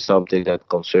 because this is something that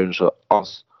concerns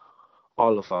us,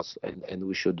 all of us, and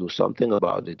we should do something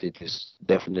about it. It is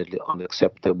definitely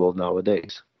unacceptable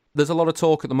nowadays. There's a lot of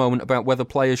talk at the moment about whether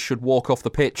players should walk off the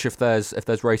pitch if there's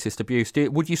racist abuse.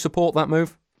 Would you support that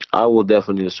move? I will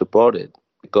definitely support it,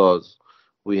 because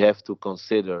we have to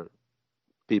consider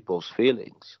people's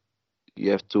feelings.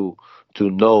 You have to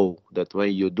know that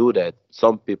when you do that,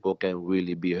 some people can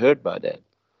really be hurt by that.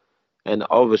 And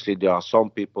obviously there are some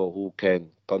people who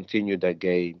can continue their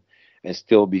game and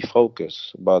still be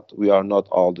focused, but we are not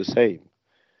all the same.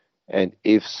 And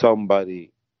if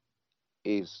somebody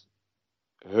is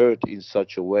hurt in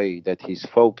such a way that his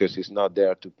focus is not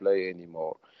there to play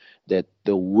anymore, that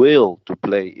the will to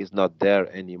play is not there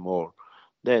anymore,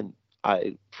 then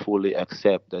I fully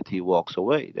accept that he walks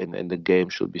away, and the game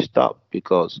should be stopped,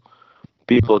 because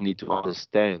people need to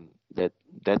understand that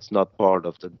that's not part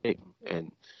of the game.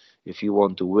 And if you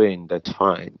want to win, that's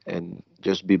fine, and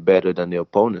just be better than the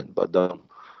opponent, but don't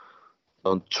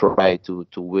try to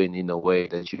win in a way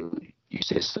that you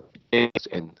say some things.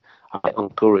 And I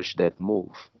encourage that move,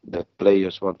 that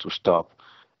players want to stop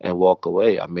and walk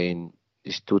away. I mean,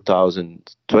 it's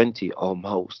 2020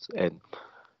 almost, and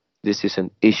this is an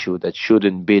issue that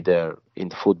shouldn't be there in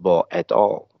football at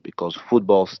all, because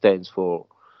football stands for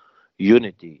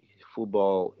unity.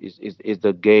 Football is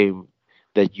the game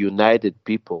that united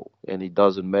people, and it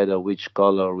doesn't matter which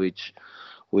color, which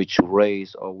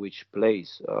race, or which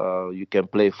place. You can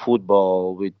play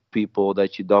football with people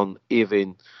that you don't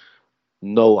even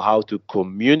know how to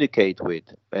communicate with,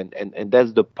 and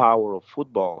that's the power of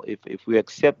football. If we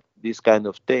accept these kind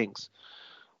of things,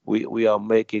 we are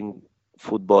making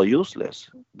football useless,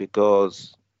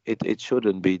 because it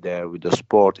shouldn't be there with the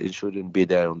sport. It shouldn't be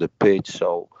there on the pitch.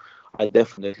 So I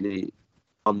definitely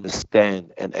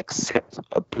understand and accept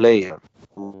a player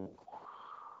who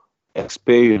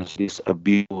experience this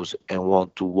abuse and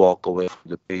want to walk away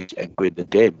from the pitch and quit the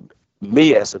game.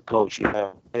 Me as a coach, if I'm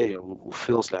a player who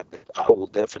feels like that, I will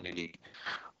definitely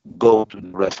go to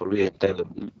the referee and tell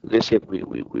him, listen,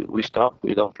 we stop,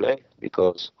 we don't play,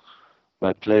 because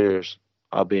my players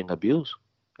are being abused,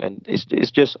 and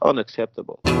it's just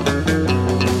unacceptable.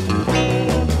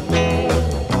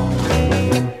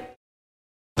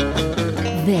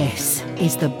 This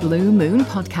is the Blue Moon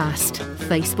Podcast.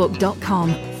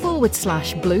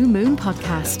 Facebook.com/Blue Moon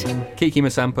Podcast. Kiki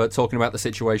Musampa talking about the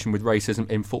situation with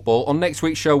racism in football. On next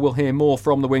week's show, we'll hear more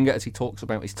from the winger as he talks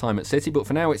about his time at City. But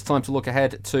for now, it's time to look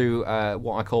ahead to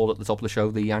what I called at the top of the show,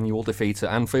 the annual defeat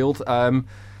at Anfield.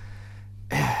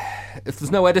 if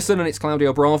there's no Ederson and it's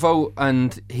Claudio Bravo,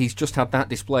 and he's just had that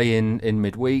display in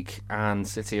midweek, and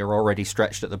City are already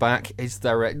stretched at the back, is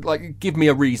there give me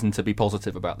a reason to be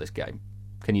positive about this game?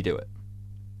 Can you do it?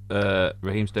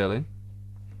 Raheem Sterling,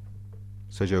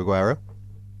 Sergio Aguero.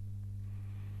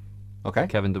 Okay,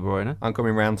 Kevin De Bruyne, I'm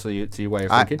coming round to your way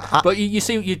of thinking. But you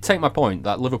see, you take my point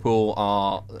that Liverpool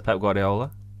are Pep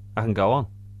Guardiola. I can go on.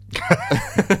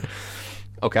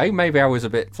 Okay, maybe I was a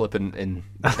bit flippant in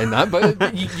that,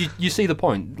 but you see the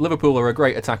point. Liverpool are a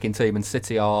great attacking team, and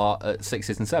City are at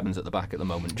 6s and 7s at the back at the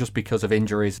moment, just because of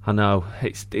injuries. I know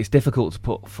it's difficult to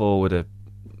put forward a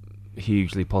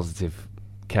hugely positive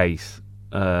case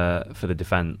for the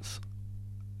defence.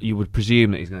 You would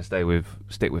presume that he's going to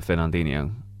stick with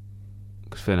Fernandinho,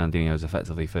 because Fernandinho is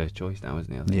effectively first choice now,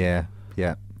 isn't he? I think.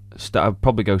 Yeah. I'd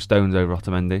probably go Stones over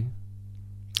Otamendi.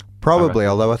 Probably,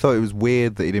 although I thought it was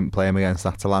weird that he didn't play him against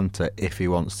Atalanta if he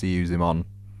wants to use him on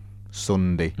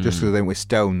Sunday. Just because I think with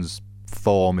Stones,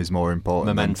 form is more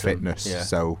important than fitness. Yeah.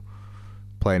 So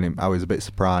playing him, I was a bit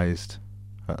surprised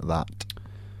at that.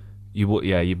 You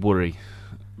worry.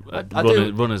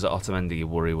 Runners at Otamendi, you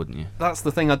worry, wouldn't you? That's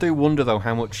the thing. I do wonder, though,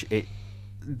 how much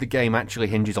the game actually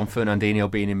hinges on Fernandinho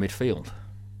being in midfield.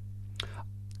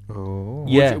 Oh.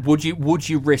 Yeah. Would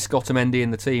you risk Otamendi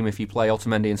in the team if you play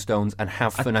Otamendi and Stones and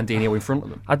have Fernandinho in front of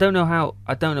them? I don't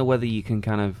know whether you can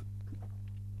do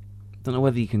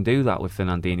that with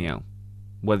Fernandinho.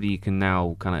 Whether you can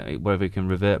now whether you can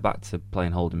revert back to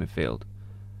playing holding midfield,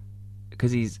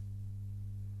 because he's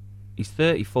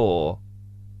 34.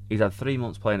 He's had 3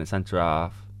 months playing at centre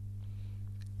half.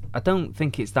 I don't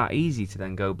think it's that easy to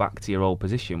then go back to your old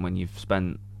position when you've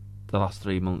spent the last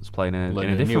 3 months playing in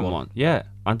a different one. Yeah,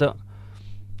 I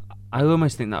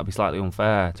almost think that would be slightly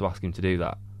unfair to ask him to do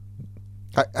that.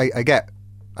 I get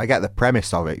the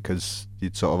premise of it, because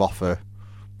you'd sort of offer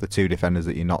the two defenders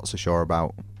that you're not so sure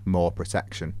about more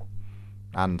protection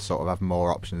and sort of have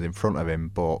more options in front of him.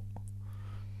 But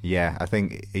yeah, I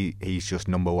think he's just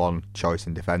number one choice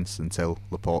in defence until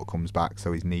Laporte comes back,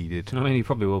 so he's needed. I mean, he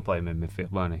probably will play him in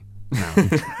midfield, won't he?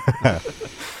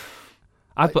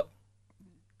 No.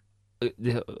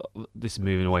 This is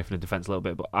moving away from the defence a little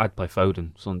bit, but I'd play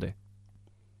Foden Sunday.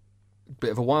 Bit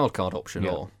of a wild card option,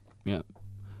 or yeah,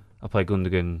 I'd play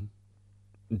Gundogan,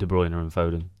 De Bruyne, and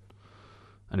Foden,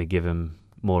 and I'd give him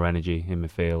more energy in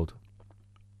midfield,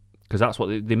 because that's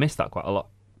what they missed that quite a lot,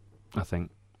 I think,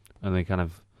 and they kind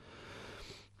of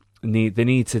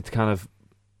need to kind of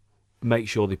make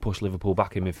sure they push Liverpool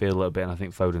back in midfield a little bit, and I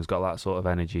think Foden's got that sort of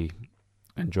energy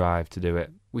and drive to do it.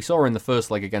 We saw in the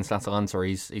first leg against Atalanta,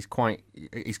 he's quite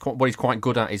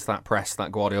good at is that press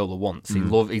that Guardiola wants. He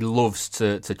loves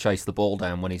to chase the ball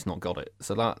down when he's not got it.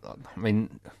 So that, I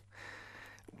mean,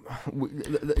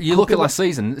 you look at last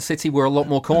season, City were a lot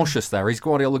more cautious there. Is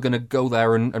Guardiola going to go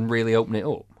there and really open it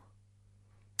up?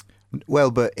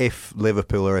 Well, but if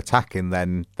Liverpool are attacking,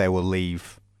 then they will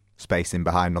leave space in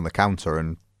behind on the counter,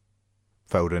 and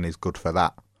Foden is good for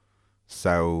that.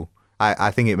 So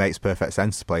I think it makes perfect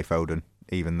sense to play Foden,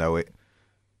 even though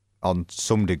on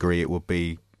some degree it would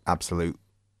be absolutely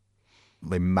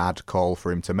mad call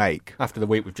for him to make. After the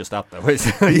week we've just had, though.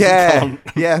 Yeah,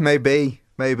 maybe.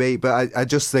 But I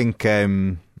just think,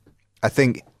 I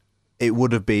think it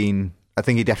would have been, I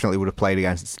think he definitely would have played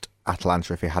against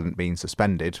Atalanta if he hadn't been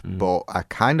suspended. But I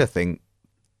kind of think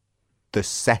the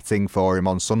setting for him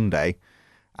on Sunday,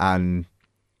 and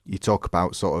you talk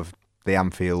about sort of the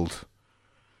Anfield,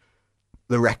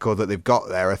 the record that they've got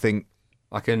there, I think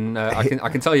I can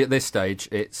tell you at this stage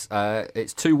it's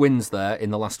 2 wins there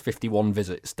in the last 51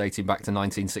 visits dating back to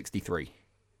 1963.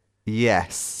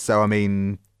 Yes, so I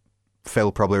mean,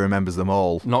 Phil probably remembers them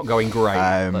all. Not going great,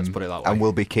 let's put it that way. And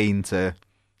we'll be keen to,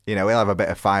 he'll have a bit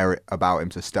of fire about him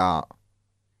to start,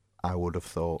 I would have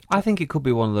thought. I think it could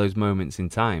be one of those moments in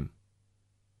time.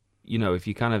 If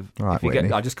you kind of... Right, if you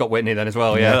Whitney. I just got Whitney then as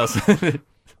well, yeah.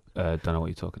 Don't know what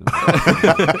you're talking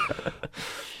about.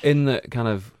 In the kind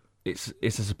of... It's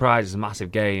a surprise, it's a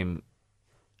massive game.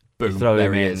 Boom, you throw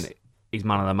there him he in, is. he's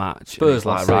man of the match. Spurs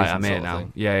like, last right, season I'm here sort of now.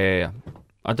 thing. Yeah.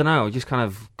 I don't know, I just kind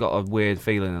of got a weird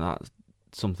feeling that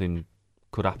something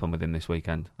could happen with him this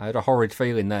weekend. I had a horrid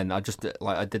feeling then. I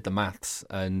did the maths,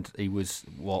 and he was,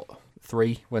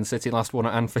 3 when City last won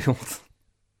at Anfield?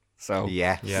 So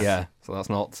yeah. So that's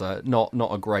not a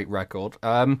great record.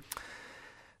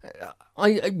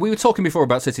 We were talking before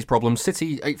about City's problems.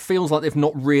 City, it feels like they've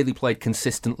not really played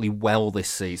consistently well this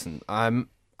season.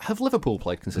 Have Liverpool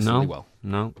played consistently well?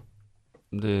 No.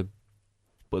 But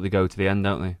they go to the end,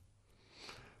 don't they?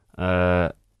 I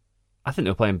think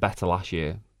they were playing better last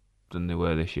year than they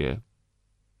were this year,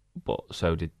 but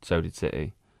so did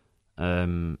City.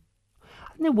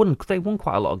 They won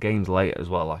quite a lot of games late as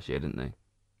well last year, didn't they?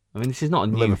 I mean, this is not a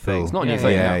new Liverpool. thing. It's not a new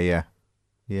thing.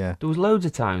 Yeah. There was loads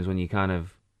of times when you kind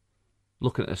of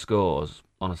looking at the scores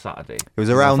on a Saturday. It was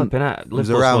around. Liverpool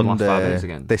scored last 5 minutes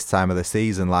again. This time of the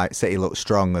season, like City looked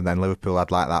strong, and then Liverpool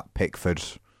had like that Pickford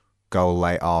goal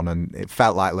late on, and it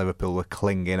felt like Liverpool were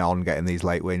clinging on, getting these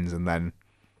late wins, and then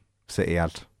City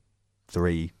had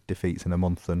 3 defeats in a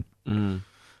month, and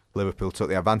Liverpool took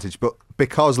the advantage. But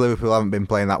because Liverpool haven't been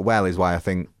playing that well, is why I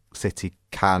think City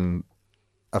can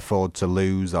afford to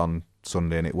lose on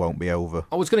Sunday and it won't be over.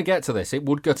 I was going to get to this. It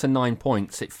would go to 9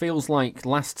 points. It feels like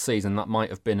last season that might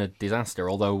have been a disaster,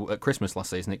 although at Christmas last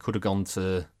season it could have gone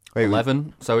to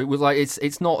 11. So it was like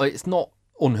it's not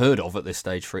unheard of at this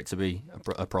stage for it to be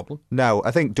a problem. No,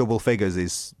 I think double figures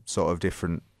is sort of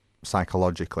different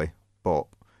psychologically, but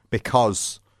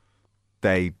because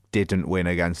they didn't win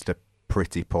against a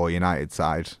pretty poor United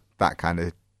side, that kind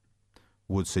of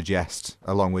would suggest,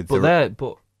 along with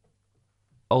but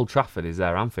Old Trafford is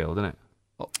their Anfield, isn't it?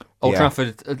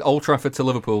 Old Trafford to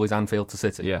Liverpool is Anfield to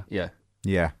City.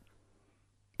 Yeah.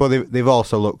 But they've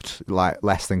also looked like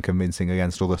less than convincing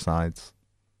against other sides.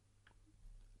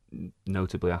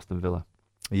 Notably Aston Villa.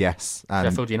 Yes. And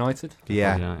Sheffield United.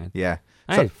 Yeah.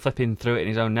 Hey, flipping through it in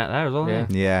his own net there as well.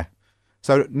 Yeah.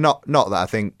 So not that I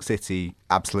think City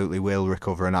absolutely will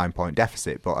recover a 9-point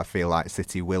deficit, but I feel like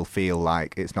City will feel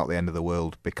like it's not the end of the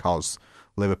world because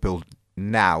Liverpool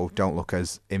now don't look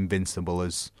as invincible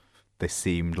as they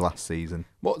seemed last season.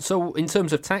 So in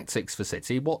terms of tactics for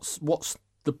City, what's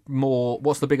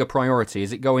the bigger priority?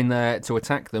 Is it going there to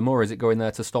attack them, or is it going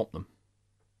there to stop them?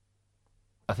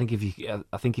 I think if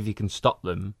you can stop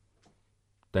them,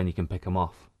 then you can pick them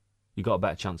off. You got a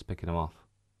better chance of picking them off,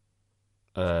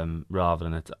 rather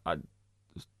than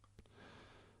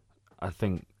I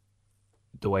think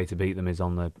the way to beat them is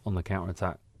on the counter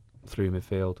attack through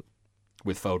midfield.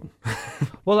 With Foden.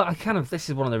 Well, this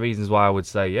is one of the reasons why I would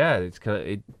say,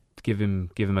 give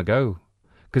him a go.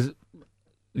 Because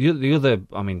the other,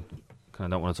 I mean, I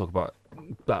don't want to talk about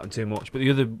that too much, but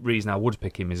the other reason I would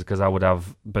pick him is because I would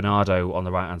have Bernardo on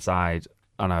the right-hand side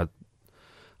and I'd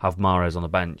have Mahrez on the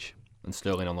bench. And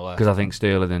Sterling on the left. Because I think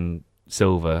Sterling and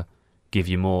Silva give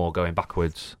you more going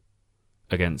backwards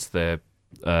against the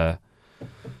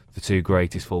 2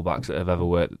 greatest fullbacks that have ever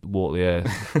walked the earth.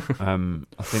 I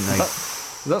think they.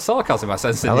 Is that sarcasm I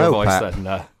sense in your voice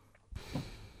then?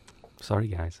 Sorry,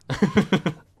 guys.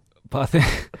 But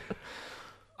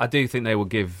I do think they will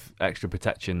give extra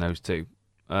protection, those two.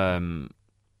 I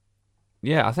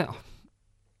think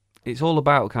it's all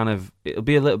about it'll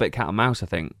be a little bit cat and mouse, I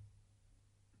think,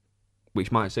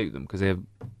 which might suit them because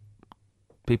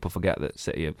people forget that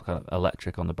City are kind of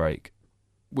electric on the break.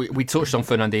 We touched on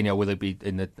Fernandinho, will he be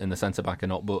in the centre back or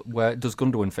not? But where does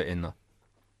Gundogan fit in there?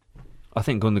 I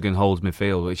think Gundogan holds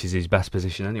midfield, which is his best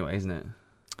position anyway, isn't it?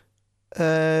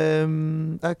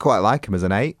 I quite like him as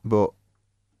an 8, but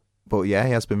yeah,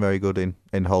 he has been very good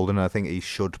in holding. I think he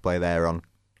should play there on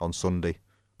Sunday.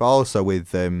 But also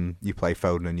with you play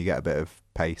Foden and you get a bit of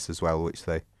pace as well, which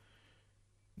they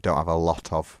don't have a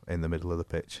lot of in the middle of the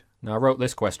pitch. Now, I wrote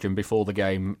this question before the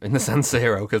game in the San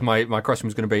Siro because my question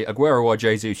was going to be Aguero or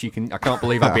Jesus. I can't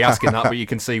believe I'd be asking that, but you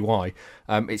can see why.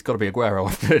 It's got to be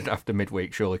Aguero after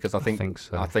midweek, surely, because I think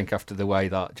so. I think after the way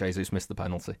that Jesus missed the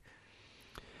penalty.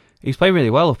 He's played really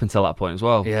well up until that point as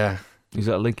well. Yeah. He's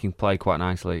got a linking play quite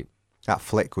nicely. That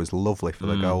flick was lovely for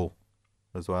the goal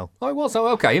as well. Oh, it was. Oh,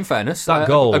 okay, in fairness. That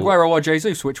goal. Aguero or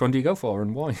Jesus, which one do you go for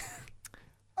and why?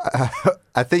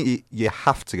 I think you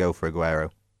have to go for Aguero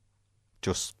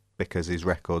just because his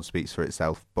record speaks for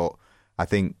itself. But I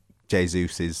think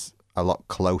Jesus is a lot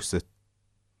closer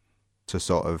to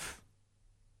sort of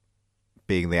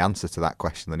being the answer to that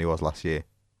question than he was last year.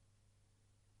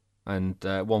 And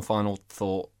one final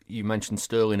thought. You mentioned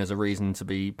Sterling as a reason to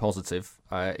be positive.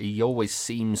 He always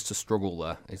seems to struggle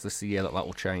there. Is this the year that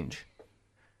will change?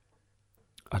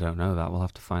 I don't know that. We'll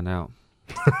have to find out.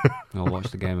 I'll watch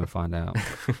the game and find out.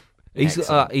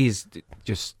 He's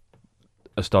just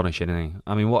astonishing, isn't he?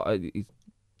 I mean,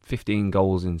 15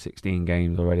 goals in 16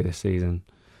 games already this season.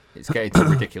 It's getting to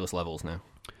ridiculous levels now.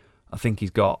 I think he's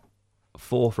got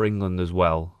 4 for England as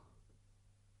well.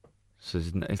 So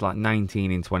it's like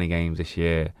 19 in 20 games this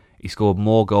year. He scored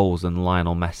more goals than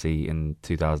Lionel Messi in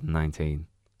 2019,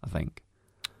 I think.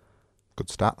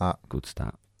 Good stat, that. Good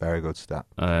stat. Very good stat.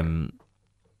 I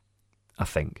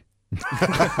think.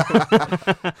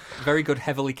 Very good,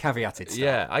 heavily caveated stat.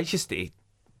 Yeah,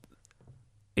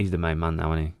 he's the main man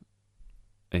now, isn't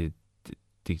he?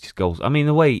 He just goals. I mean,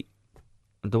 the way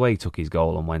he took his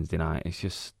goal on Wednesday night, it's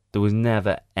just there was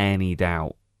never any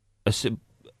doubt. As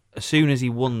soon as he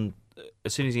won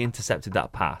as soon as he intercepted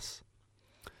that pass,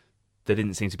 there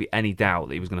didn't seem to be any doubt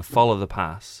that he was going to follow the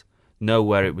pass, know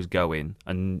where it was going,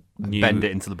 and bend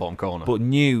it into the bottom corner. But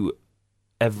knew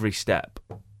every step,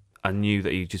 and knew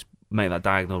that he'd just make that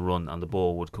diagonal run, and the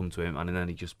ball would come to him, and then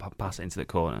he'd just pass it into the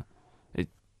corner.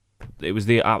 It was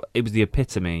the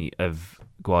epitome of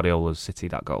Guardiola's City,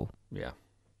 that goal. Yeah,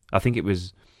 I think it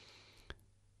was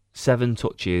 7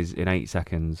 touches in 8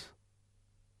 seconds.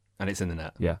 And it's in the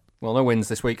net. Yeah. Well, no wins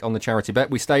this week on the charity bet.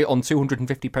 We stay on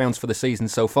 £250 for the season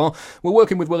so far. We're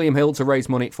working with William Hill to raise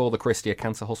money for the Christia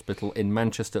Cancer Hospital in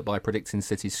Manchester by predicting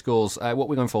City's scores. What are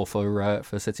we going for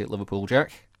City at Liverpool,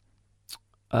 Jack?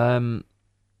 2-2.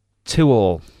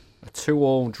 A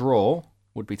 2-2 draw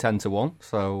would be 10-1,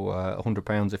 so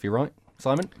 £100 if you're right.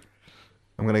 Simon?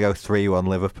 I'm going to go 3-1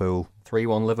 Liverpool.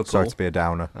 3-1 Liverpool. Sorry to be a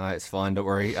downer. It's fine, don't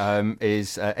worry.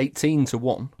 Is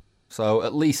 18-1, so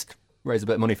at least raise a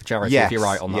bit of money for charity if you're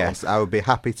right on that one. Yes, I would be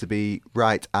happy to be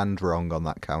right and wrong on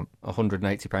that count.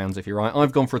 £180 if you're right.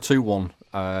 I've gone for a 2-1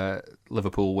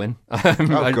 Liverpool win.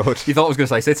 Good. You thought I was going to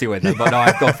say City win then, but no,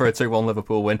 I've gone for a 2-1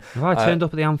 Liverpool win. Have I turned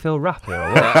up at the Anfield Wrap here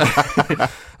or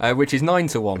what? Which is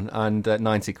 9-1 and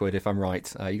 £90 if I'm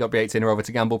right. You've got to be 18 or over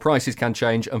to gamble. Prices can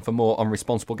change, and for more on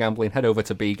responsible gambling, head over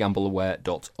to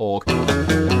begambleaware.org.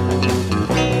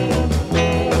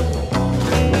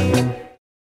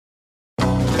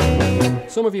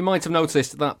 Some of you might have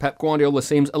noticed that Pep Guardiola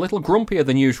seems a little grumpier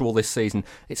than usual this season.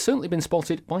 It's certainly been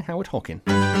spotted by Howard Hockin.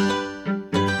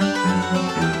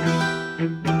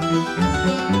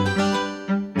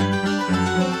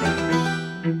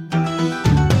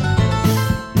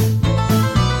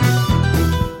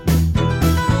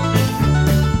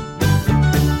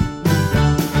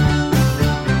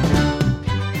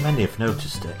 Many have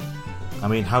noticed it. I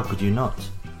mean, how could you not?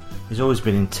 He's always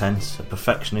been intense, a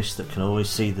perfectionist that can always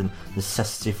see the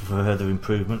necessity for further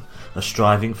improvement, a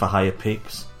striving for higher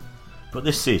peaks. But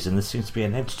this season there seems to be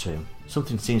an edge to him.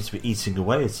 Something seems to be eating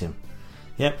away at him.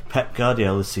 Yep, Pep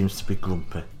Guardiola seems to be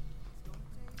grumpy.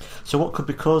 So what could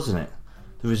be causing it?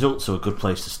 The results are a good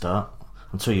place to start,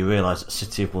 until you realise that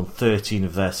City have won 13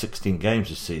 of their 16 games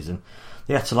this season.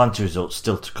 The Atalanta results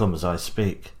still to come as I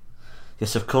speak.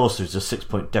 Yes, of course there is a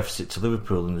 6-point deficit to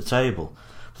Liverpool in the table,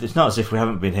 but it's not as if we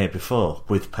haven't been here before,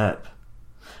 with Pep.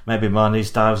 Maybe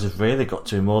Mane's dives have really got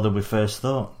to him more than we first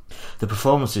thought. The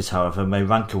performances, however, may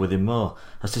rankle with him more,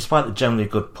 as despite the generally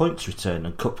good points return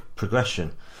and cup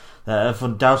progression, there have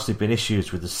undoubtedly been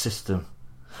issues with the system.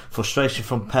 Frustration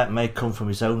from Pep may come from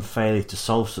his own failure to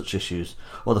solve such issues,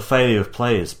 or the failure of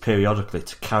players periodically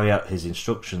to carry out his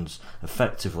instructions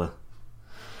effectively.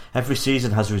 Every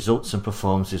season has results and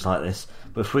performances like this,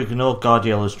 but if we ignore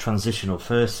Guardiola's transitional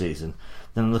first season,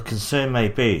 then the concern may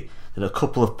be that a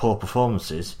couple of poor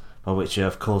performances, by which I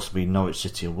of course mean Norwich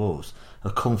City and Wolves,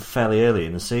 have come fairly early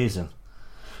in the season.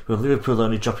 With Liverpool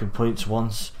only dropping points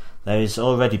once, there is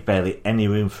already barely any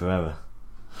room for error.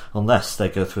 Unless they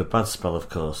go through a bad spell, of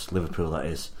course, Liverpool that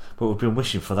is, but we've been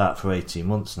wishing for that for 18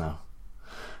 months now.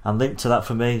 And linked to that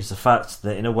for me is the fact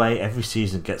that in a way every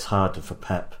season gets harder for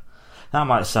Pep. That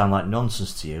might sound like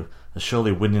nonsense to you, as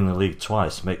surely winning the league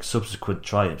twice makes subsequent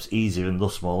triumphs easier and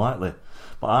thus more likely,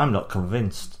 but I'm not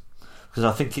convinced. Because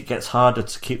I think it gets harder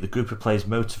to keep the group of players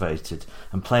motivated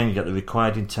and playing at the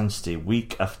required intensity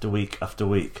week after week after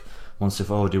week once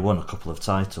they've already won a couple of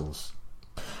titles.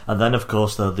 And then of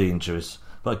course there are the injuries,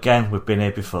 but again we've been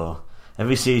here before.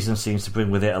 Every season seems to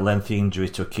bring with it a lengthy injury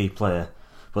to a key player,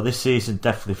 but this season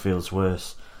definitely feels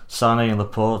worse. Sané and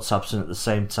Laporte absent at the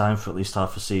same time for at least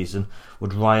half a season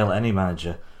would rile any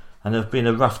manager, and there have been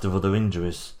a raft of other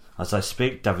injuries. As I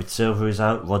speak, David Silva is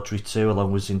out, Rodri too,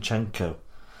 along with Zinchenko.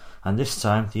 And this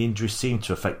time, the injuries seem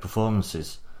to affect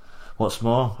performances. What's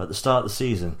more, at the start of the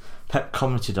season, Pep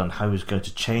commented on how he was going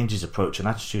to change his approach and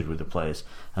attitude with the players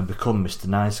and become Mr.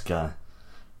 Nice Guy.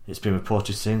 It's been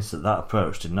reported since that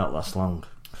approach did not last long.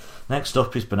 Next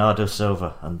up is Bernardo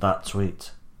Silva and that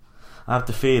tweet. I have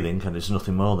the feeling, and it's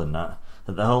nothing more than that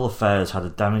the whole affair has had a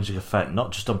damaging effect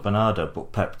not just on Bernardo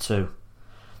but Pep too.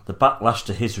 The backlash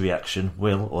to his reaction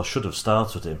will or should have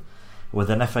startled him. With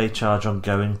an FA charge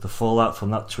ongoing, the fallout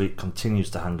from that tweet continues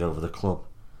to hang over the club.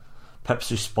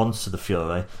 Pep's response to the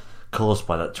furore caused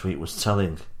by that tweet was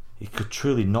telling. He could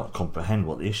truly not comprehend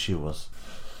what the issue was.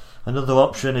 Another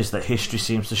option is that history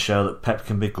seems to show that Pep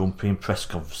can be grumpy in press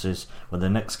conferences when the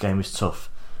next game is tough,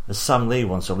 as Sam Lee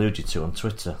once alluded to on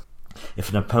Twitter. If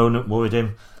an opponent worried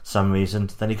him, Sam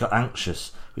reasoned, then he got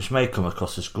anxious, which may come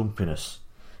across as grumpiness.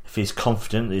 If he's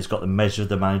confident that he's got the measure of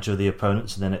the manager of the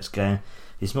opponents in the next game,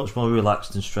 he's much more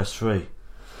relaxed and stress-free.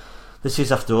 This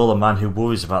is, after all, a man who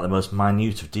worries about the most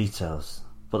minute of details,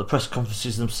 but the press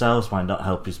conferences themselves might not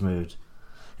help his mood.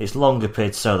 It's long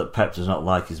appeared so that Pep does not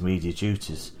like his media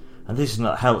duties, and this is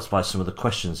not helped by some of the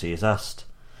questions he is asked.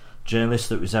 Journalists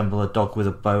that resemble a dog with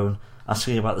a bone,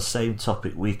 asking about the same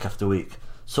topic week after week,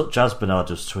 such as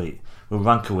Bernardo's tweet, will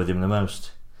rankle with him the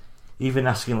most. Even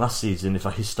asking last season if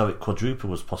a historic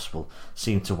quadruple was possible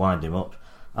seemed to wind him up,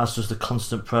 as does the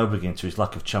constant probing into his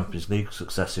lack of Champions League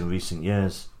success in recent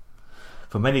years.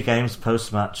 For many games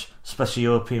post-match, especially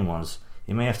European ones,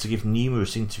 he may have to give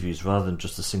numerous interviews rather than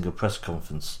just a single press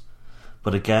conference.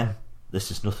 But again,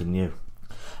 this is nothing new.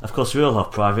 Of course, we all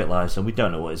have private lives and we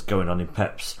don't know what is going on in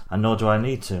Pep's, and nor do I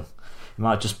need to. It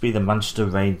might just be the Manchester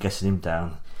rain getting him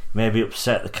down. He may be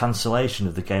upset at the cancellation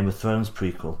of the Game of Thrones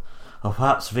prequel, or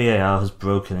perhaps VAR has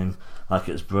broken him like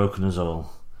it has broken us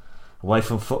all. Away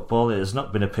from football, it has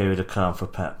not been a period of calm for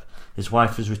Pep. His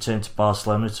wife has returned to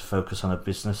Barcelona to focus on her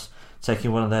business,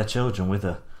 taking one of their children with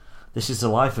her. This is the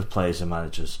life of players and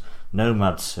managers,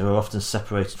 nomads who are often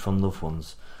separated from loved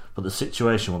ones, but the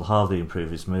situation will hardly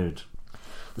improve his mood.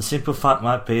 The simple fact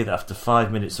might be that after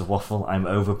 5 minutes of waffle, I am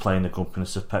overplaying the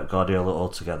grumpiness of Pep Guardiola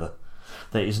altogether.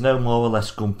 That he is no more or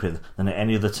less grumpy than at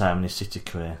any other time in his City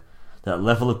career. That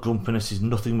level of grumpiness is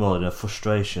nothing more than a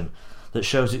frustration that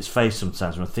shows its face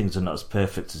sometimes when things are not as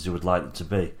perfect as you would like them to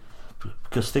be,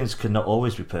 because things cannot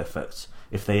always be perfect,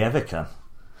 if they ever can.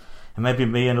 And maybe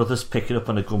me and others picking up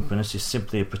on the grumpiness is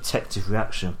simply a protective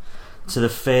reaction to the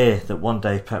fear that one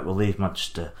day Pep will leave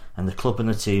Manchester and the club and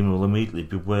the team will immediately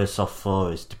be worse off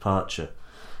for his departure.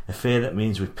 A fear that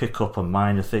means we pick up on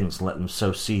minor things and let them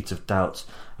sow seeds of doubt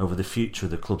over the future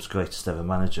of the club's greatest ever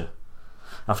manager.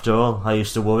 After all, I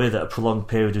used to worry that a prolonged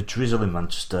period of drizzle in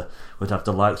Manchester would have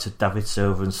the likes of David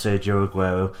Silva and Sergio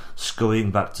Aguero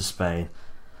scurrying back to Spain,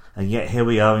 and yet here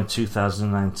we are in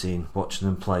 2019 watching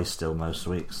them play still most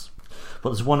weeks. But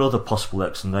there's one other possible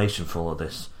explanation for all of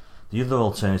this. The other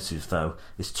alternative, though,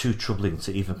 is too troubling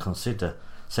to even consider,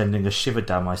 sending a shiver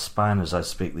down my spine as I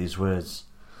speak these words.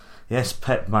 Yes,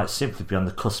 Pep might simply be on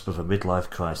the cusp of a midlife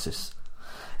crisis.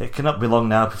 It cannot be long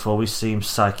now before we see him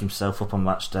psych himself up on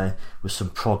match day with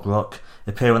some prog rock,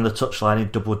 appear on the touchline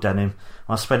in double denim,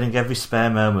 while spending every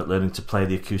spare moment learning to play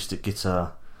the acoustic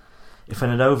guitar. If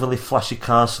an overly flashy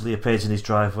car suddenly appears in his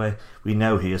driveway, we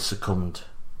know he has succumbed.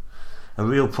 A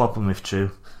real problem if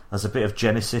true, as a bit of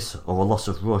genesis or a loss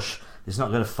of rush is not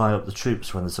going to fire up the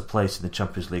troops when there's a place in the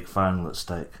Champions League final at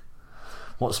stake.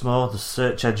 What's more, the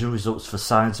search engine results for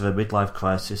signs of a midlife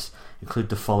crisis include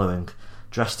the following: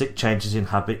 drastic changes in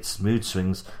habits, mood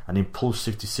swings and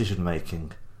impulsive decision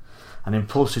making. And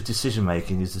impulsive decision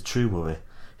making is the true worry.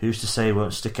 Who's to say he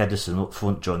won't stick Ederson up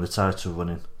front during the title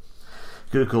running?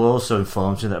 Google also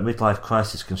informs me that a midlife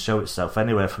crisis can show itself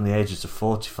anywhere from the ages of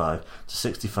 45 to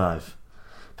 65.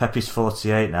 Pep is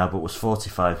 48 now but was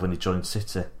 45 when he joined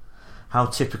City. How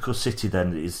typical City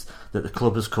then is that the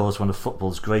club has caused one of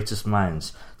football's greatest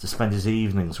minds to spend his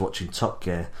evenings watching Top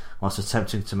Gear whilst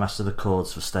attempting to master the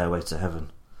chords for Stairway to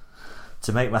Heaven.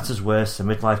 To make matters worse, a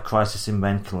midlife crisis in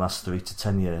men can last 3 to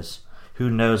 10 years. Who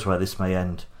knows where this may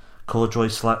end? Corduroy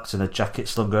slacks and a jacket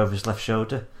slung over his left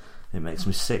shoulder? It makes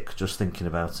me sick just thinking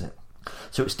about it.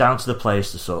 So it's down to the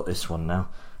players to sort this one now.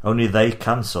 Only they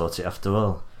can sort it after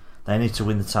all. They need to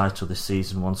win the title this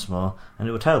season once more, and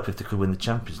it would help if they could win the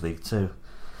Champions League too.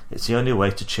 It's the only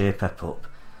way to cheer Pep up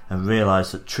and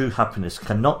realise that true happiness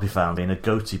cannot be found in a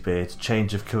goatee beard,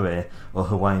 change of career or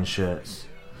Hawaiian shirts.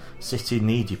 City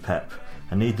need you, Pep,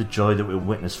 and need the joy that we'll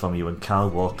witness from you when Kyle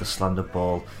Walker slammed a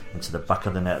ball into the back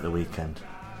of the net at the weekend.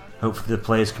 Hopefully the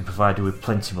players can provide you with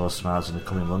plenty more smiles in the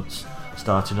coming months,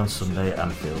 starting on Sunday at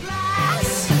Anfield.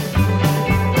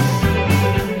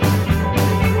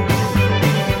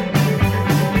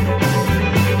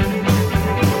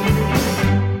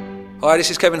 Hi,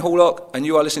 this is Kevin Horlock, and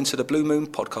you are listening to the Blue Moon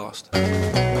Podcast.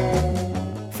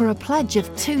 For a pledge of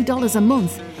 $2 a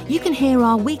month, you can hear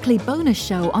our weekly bonus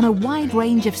show on a wide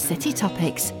range of City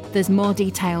topics. There's more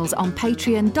details on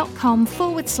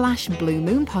patreon.com/Blue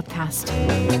Moon Podcast.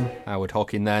 Howard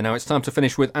Hockin there. Now it's time to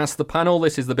finish with Ask the Panel.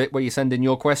 This is the bit where you send in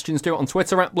your questions. Do it on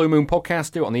Twitter at Blue Moon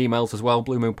Podcast. Do it on the emails as well.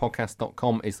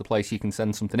 BlueMoonPodcast.com is the place you can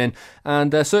send something in.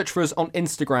 And search for us on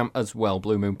Instagram as well.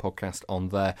 Blue Moon Podcast on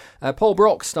there. Paul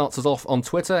Brock starts us off on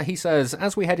Twitter. He says,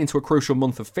 as we head into a crucial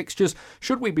month of fixtures,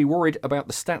 should we be worried about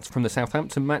the stats from the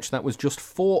Southampton match? That was just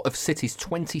 4 of City's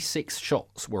 26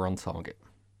 shots were on target.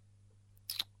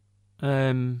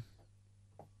 No,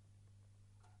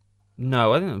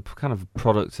 I think it's kind of a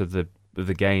product of the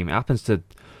game. It happens to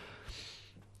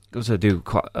also do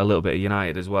quite a little bit of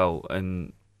United as well,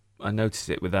 and I noticed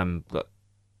it with them. That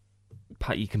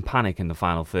you can panic in the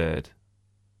final third,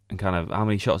 and kind of how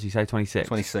many shots did you say? 26.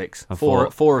 26. And Four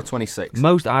of 26.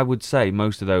 I would say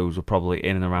most of those were probably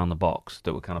in and around the box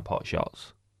that were kind of pot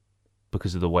shots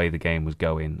because of the way the game was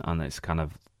going, and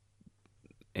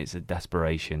it's a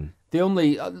desperation. The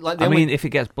only if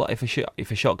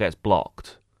a shot gets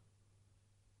blocked,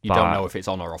 you don't know if it's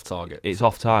on or off target. It's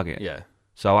off target. Yeah.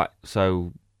 So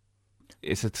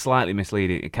it's a slightly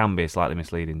misleading. It can be a slightly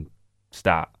misleading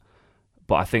stat,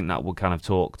 but I think that would kind of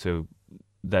talk to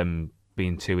them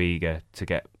being too eager to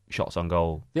get shots on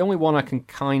goal. The only one I can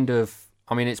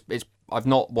it's I've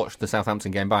not watched the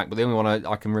Southampton game back, but the only one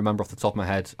I can remember off the top of my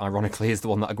head, ironically, is the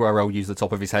one that Aguero used the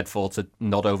top of his head for to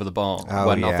nod over the bar.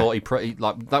 I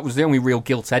thought that was the only real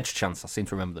gilt-edged chance I seem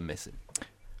to remember them missing.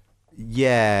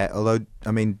 Yeah, although,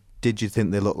 did you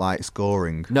think they looked like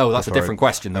scoring? No, that's a different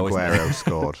question, though, Aguero isn't it?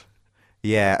 scored.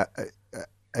 Yeah,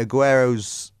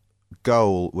 Aguero's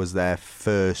goal was their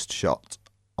first shot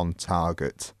on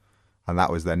target, and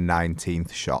that was their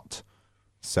 19th shot.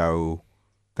 So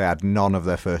they had none of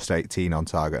their first 18 on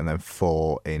target and then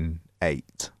 4 in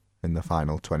 8 in the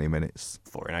final 20 minutes.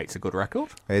 4 in 8's a good record.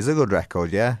 It is a good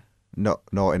record, yeah. Not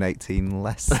 0 in 18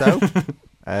 less so.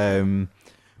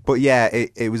 But yeah,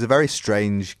 it was a very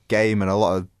strange game, and a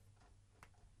lot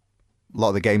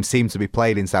of the game seemed to be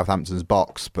played in Southampton's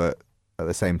box, but at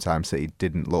the same time, City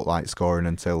didn't look like scoring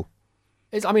until...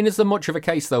 Is there much of a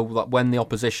case, though, that when the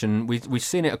opposition... We've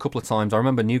seen it a couple of times. I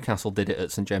remember Newcastle did it at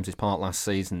St James's Park last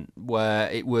season, where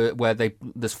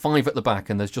there's 5 at the back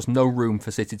and there's just no room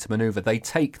for City to manoeuvre. They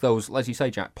take those, as you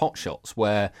say, Jack, pot shots,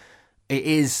 where it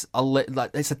is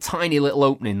it's a tiny little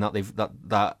opening that they've...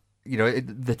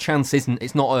 the chance isn't...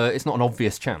 It's not an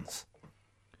obvious chance.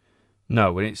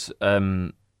 No, and it's...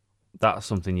 that's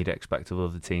something you'd expect of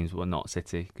other teams, but not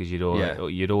City, because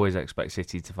you'd always expect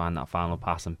City to find that final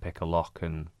pass and pick a lock,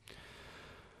 and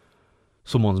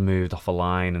someone's moved off a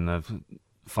line and they've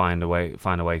find a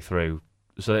way through.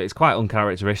 So it's quite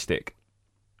uncharacteristic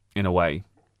in a way,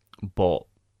 but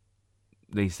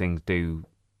these things do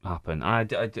happen. I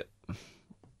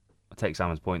take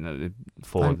Simon's point that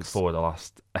for the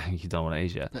last you don't know what it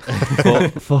is yet, but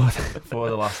for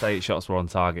the last 8 shots were on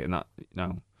target, and that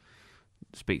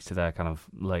speaks to their kind of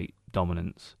late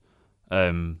dominance.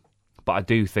 But I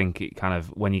do think it kind of,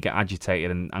 when you get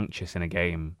agitated and anxious in a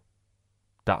game,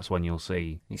 that's when you'll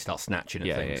see... You start snatching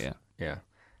at things. Yeah.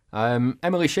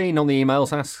 Emily Sheen on the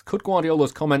emails asks, could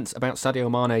Guardiola's comments about Sadio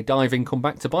Mane diving come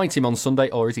back to bite him on Sunday,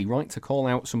 or is he right to call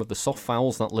out some of the soft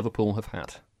fouls that Liverpool have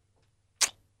had?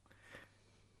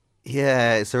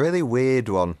 Yeah, it's a really weird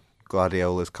one,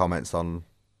 Guardiola's comments on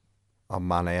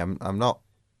Mane. I'm not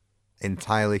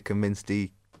entirely convinced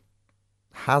he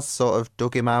has sort of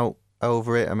dug him out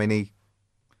over it.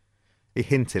 He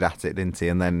hinted at it, didn't he?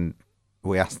 And then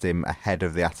we asked him ahead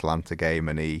of the Atalanta game,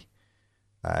 and he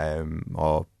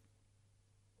or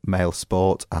Mail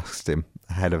Sport asked him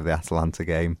ahead of the Atalanta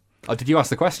game. Oh, did you ask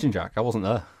the question, Jack? I wasn't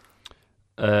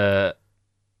there.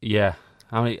 Yeah.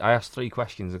 I asked 3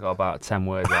 questions. I got about 10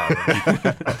 words out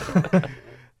of them.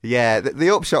 Yeah,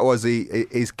 the upshot was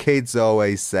his kids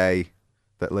always say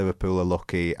that Liverpool are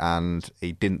lucky, and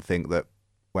he didn't think that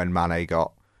when Mane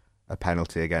got a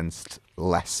penalty against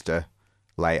Leicester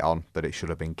late on that it should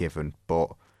have been given. But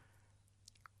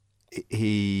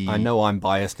I know I'm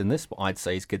biased in this, but I'd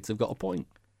say his kids have got a point.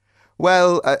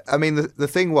 Well, the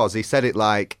thing was, he said it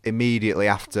like immediately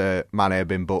after Mane had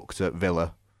been booked at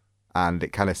Villa, and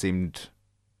it kind of seemed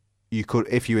you could,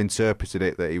 if you interpreted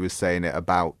it that he was saying it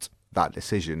about that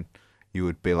decision, you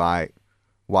would be like,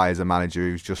 why is a manager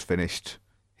who's just finished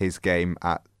his game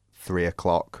at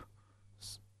 3:00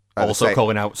 also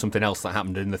calling out something else that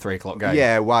happened in the 3:00 game?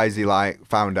 Yeah, why is he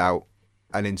found out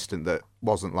an incident that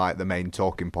wasn't the main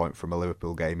talking point from a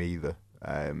Liverpool game either?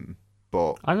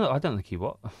 But I don't think he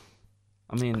was.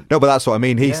 No, but that's what I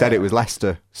mean. He said it was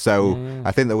Leicester, so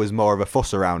I think there was more of a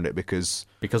fuss around it because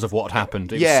of what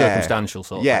happened. It was circumstantial,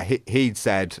 sort of. Yeah, he'd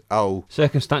said, "Oh,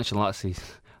 circumstantial."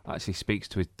 Actually speaks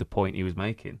to the point he was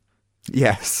making.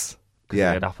 Yes, it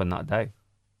had happened that day.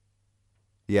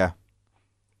 Yeah,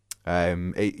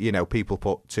 people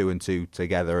put 2 and 2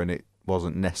 together, and it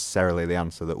wasn't necessarily the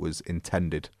answer that was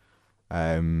intended.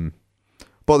 But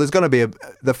there's going to be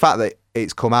the fact that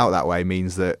it's come out that way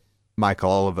means that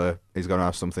Michael Oliver is going to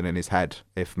have something in his head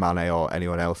if Mane or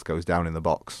anyone else goes down in the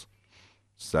box.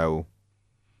 So,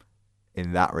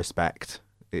 in that respect,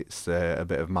 it's a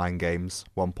bit of mind games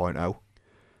 1.0.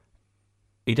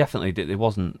 He definitely did. It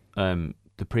wasn't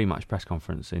the pre-match press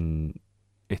conference in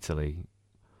Italy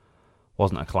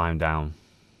wasn't a climb down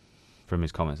from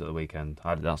his comments at the weekend.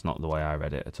 That's not the way I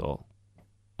read it at all.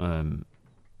 It's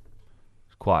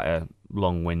quite a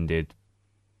long-winded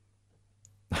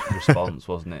response,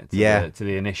 wasn't it? To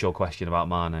the initial question about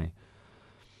Mane.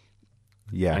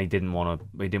 Yeah, and he didn't want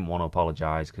to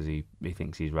apologise because he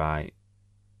thinks he's right.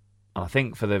 And I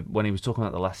think when he was talking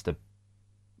about the Leicester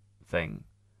thing,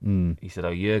 he said,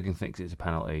 "Oh, Jurgen thinks it's a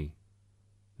penalty.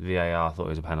 VAR thought it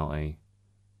was a penalty.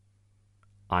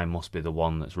 I must be the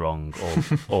one that's wrong,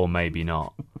 or maybe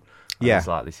not." And it's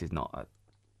like, this is not a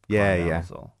yeah.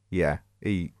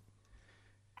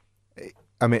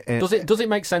 I mean, does it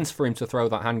make sense for him to throw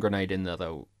that hand grenade in there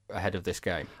though ahead of this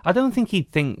game? I don't think he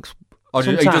thinks. Or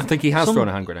he doesn't think he has thrown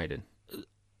a hand grenade in.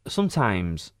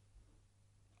 Sometimes,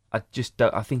 I just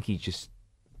don't. I think he just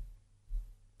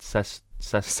says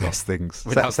things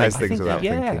without thinking.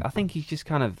 I think he's just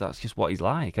kind of, that's just what he's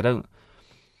like. I don't.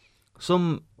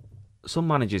 Some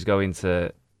managers go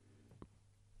into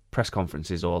press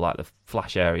conferences or like the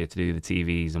flash area to do the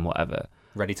TVs and whatever,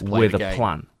 ready to play with the game. A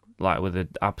plan, like with a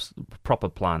proper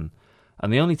plan.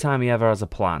 And the only time he ever has a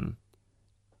plan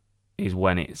is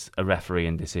when it's a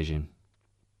refereeing decision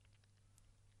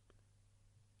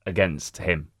against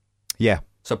him. Yeah.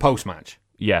 So post-match.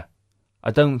 Yeah. I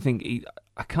don't think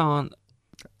I can't.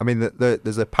 I mean,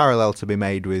 there's a parallel to be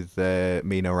made with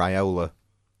Mino Raiola,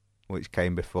 which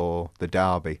came before the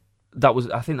derby.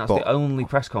 I think that's the only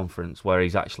press conference where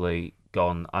he's actually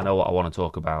gone, I know what I want to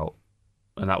talk about,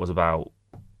 and that was about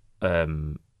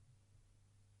Pogba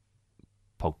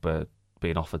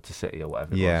being offered to City or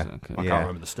whatever. I can't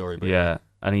remember the story. But yeah,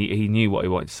 and he knew what he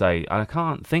wanted to say. And I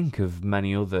can't think of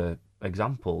many other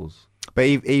examples. But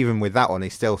even with that one, he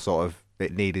still sort of,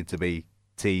 it needed to be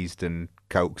teased and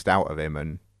coaxed out of him,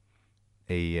 and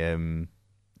he even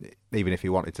if he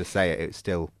wanted to say it, it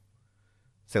still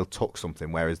took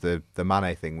something. Whereas the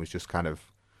Mane thing was just kind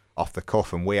of off the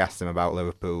cuff, and we asked him about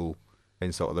Liverpool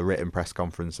in sort of the written press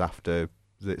conference after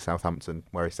Southampton,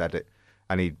 where he said it,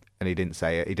 and he didn't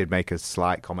say it. He did make a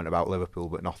slight comment about Liverpool,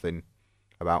 but nothing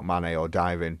about Mane or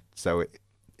diving. So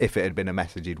if it had been a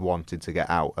message he'd wanted to get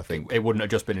out, I think it wouldn't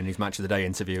have just been in his Match of the Day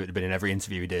interview. It'd have been in every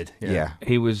interview he did. Yeah.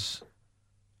 He was,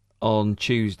 on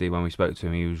Tuesday when we spoke to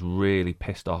him, he was really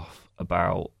pissed off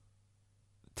about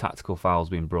tactical fouls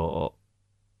being brought up,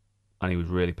 and he was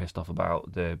really pissed off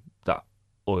about that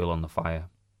oil on the fire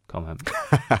comment.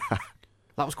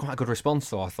 That was quite a good response,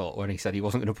 though, I thought, when he said he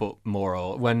wasn't going to put more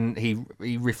oil. When he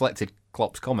reflected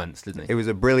Klopp's comments, didn't he? It was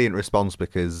a brilliant response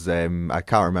because I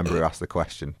can't remember who asked the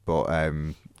question, but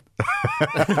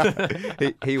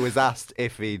he was asked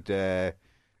if he'd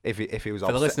if he was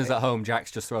for the listeners at home,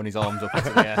 Jack's just thrown his arms up into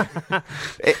the air.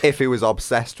 If he was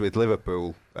obsessed with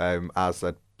Liverpool, as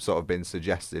had sort of been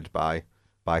suggested by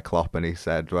Klopp, and he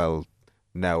said, well,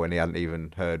 no, and he hadn't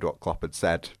even heard what Klopp had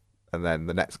said. And then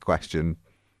the next question,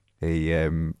 he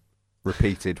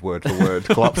repeated word for word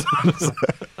Klopp's answer.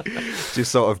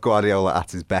 Just sort of Guardiola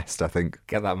at his best, I think.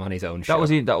 Get that man his own show.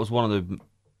 That was one of the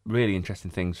really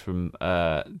interesting things from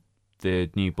the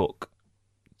new book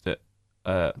that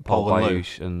Paul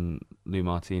Bayoush and Lou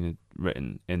Martin had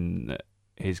written. In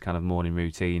his kind of morning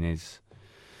routine is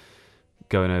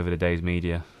going over the day's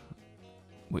media,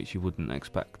 which you wouldn't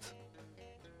expect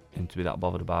him to be that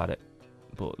bothered about it,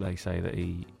 but they say that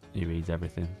he reads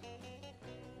everything.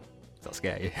 Does that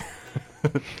scare you?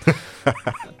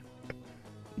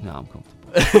 No, I'm comfortable.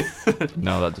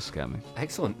 No, that does scare me.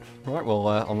 Excellent. Right, well,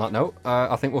 on that note,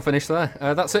 I think we'll finish there.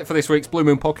 That's it for this week's Blue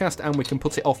Moon podcast, and we can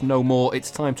put it off no more.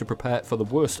 It's time to prepare for the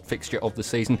worst fixture of the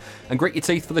season and grit your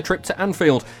teeth for the trip to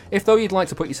Anfield. If, though, you'd like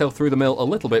to put yourself through the mill a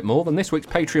little bit more, then this week's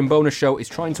Patreon bonus show is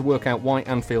trying to work out why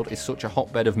Anfield is such a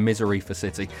hotbed of misery for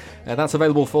City. That's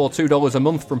available for $2 a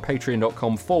month from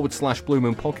patreon.com/Blue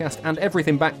Moon podcast, and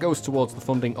everything back goes towards the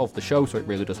funding of the show, so it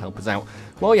really does help us out.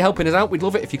 While you're helping us out, we'd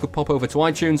love it if you could pop over to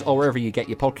iTunes or wherever you get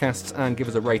your podcasts and give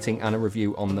us a rating and a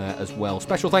review on there as well.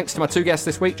 Special thanks to my two guests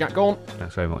this week, Jack Gaughan.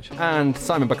 Thanks very much. And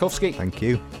Simon Bakowski. Thank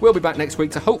you. We'll be back next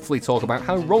week to hopefully talk about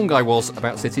how wrong I was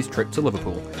about City's trip to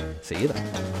Liverpool. See you then.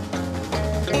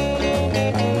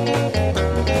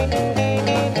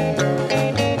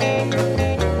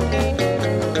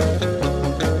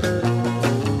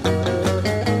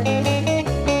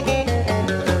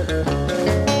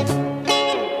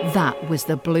 That was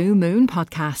the Blue Moon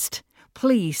podcast.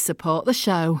 Please support the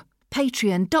show.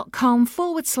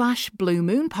 Patreon.com/Blue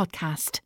Moon podcast.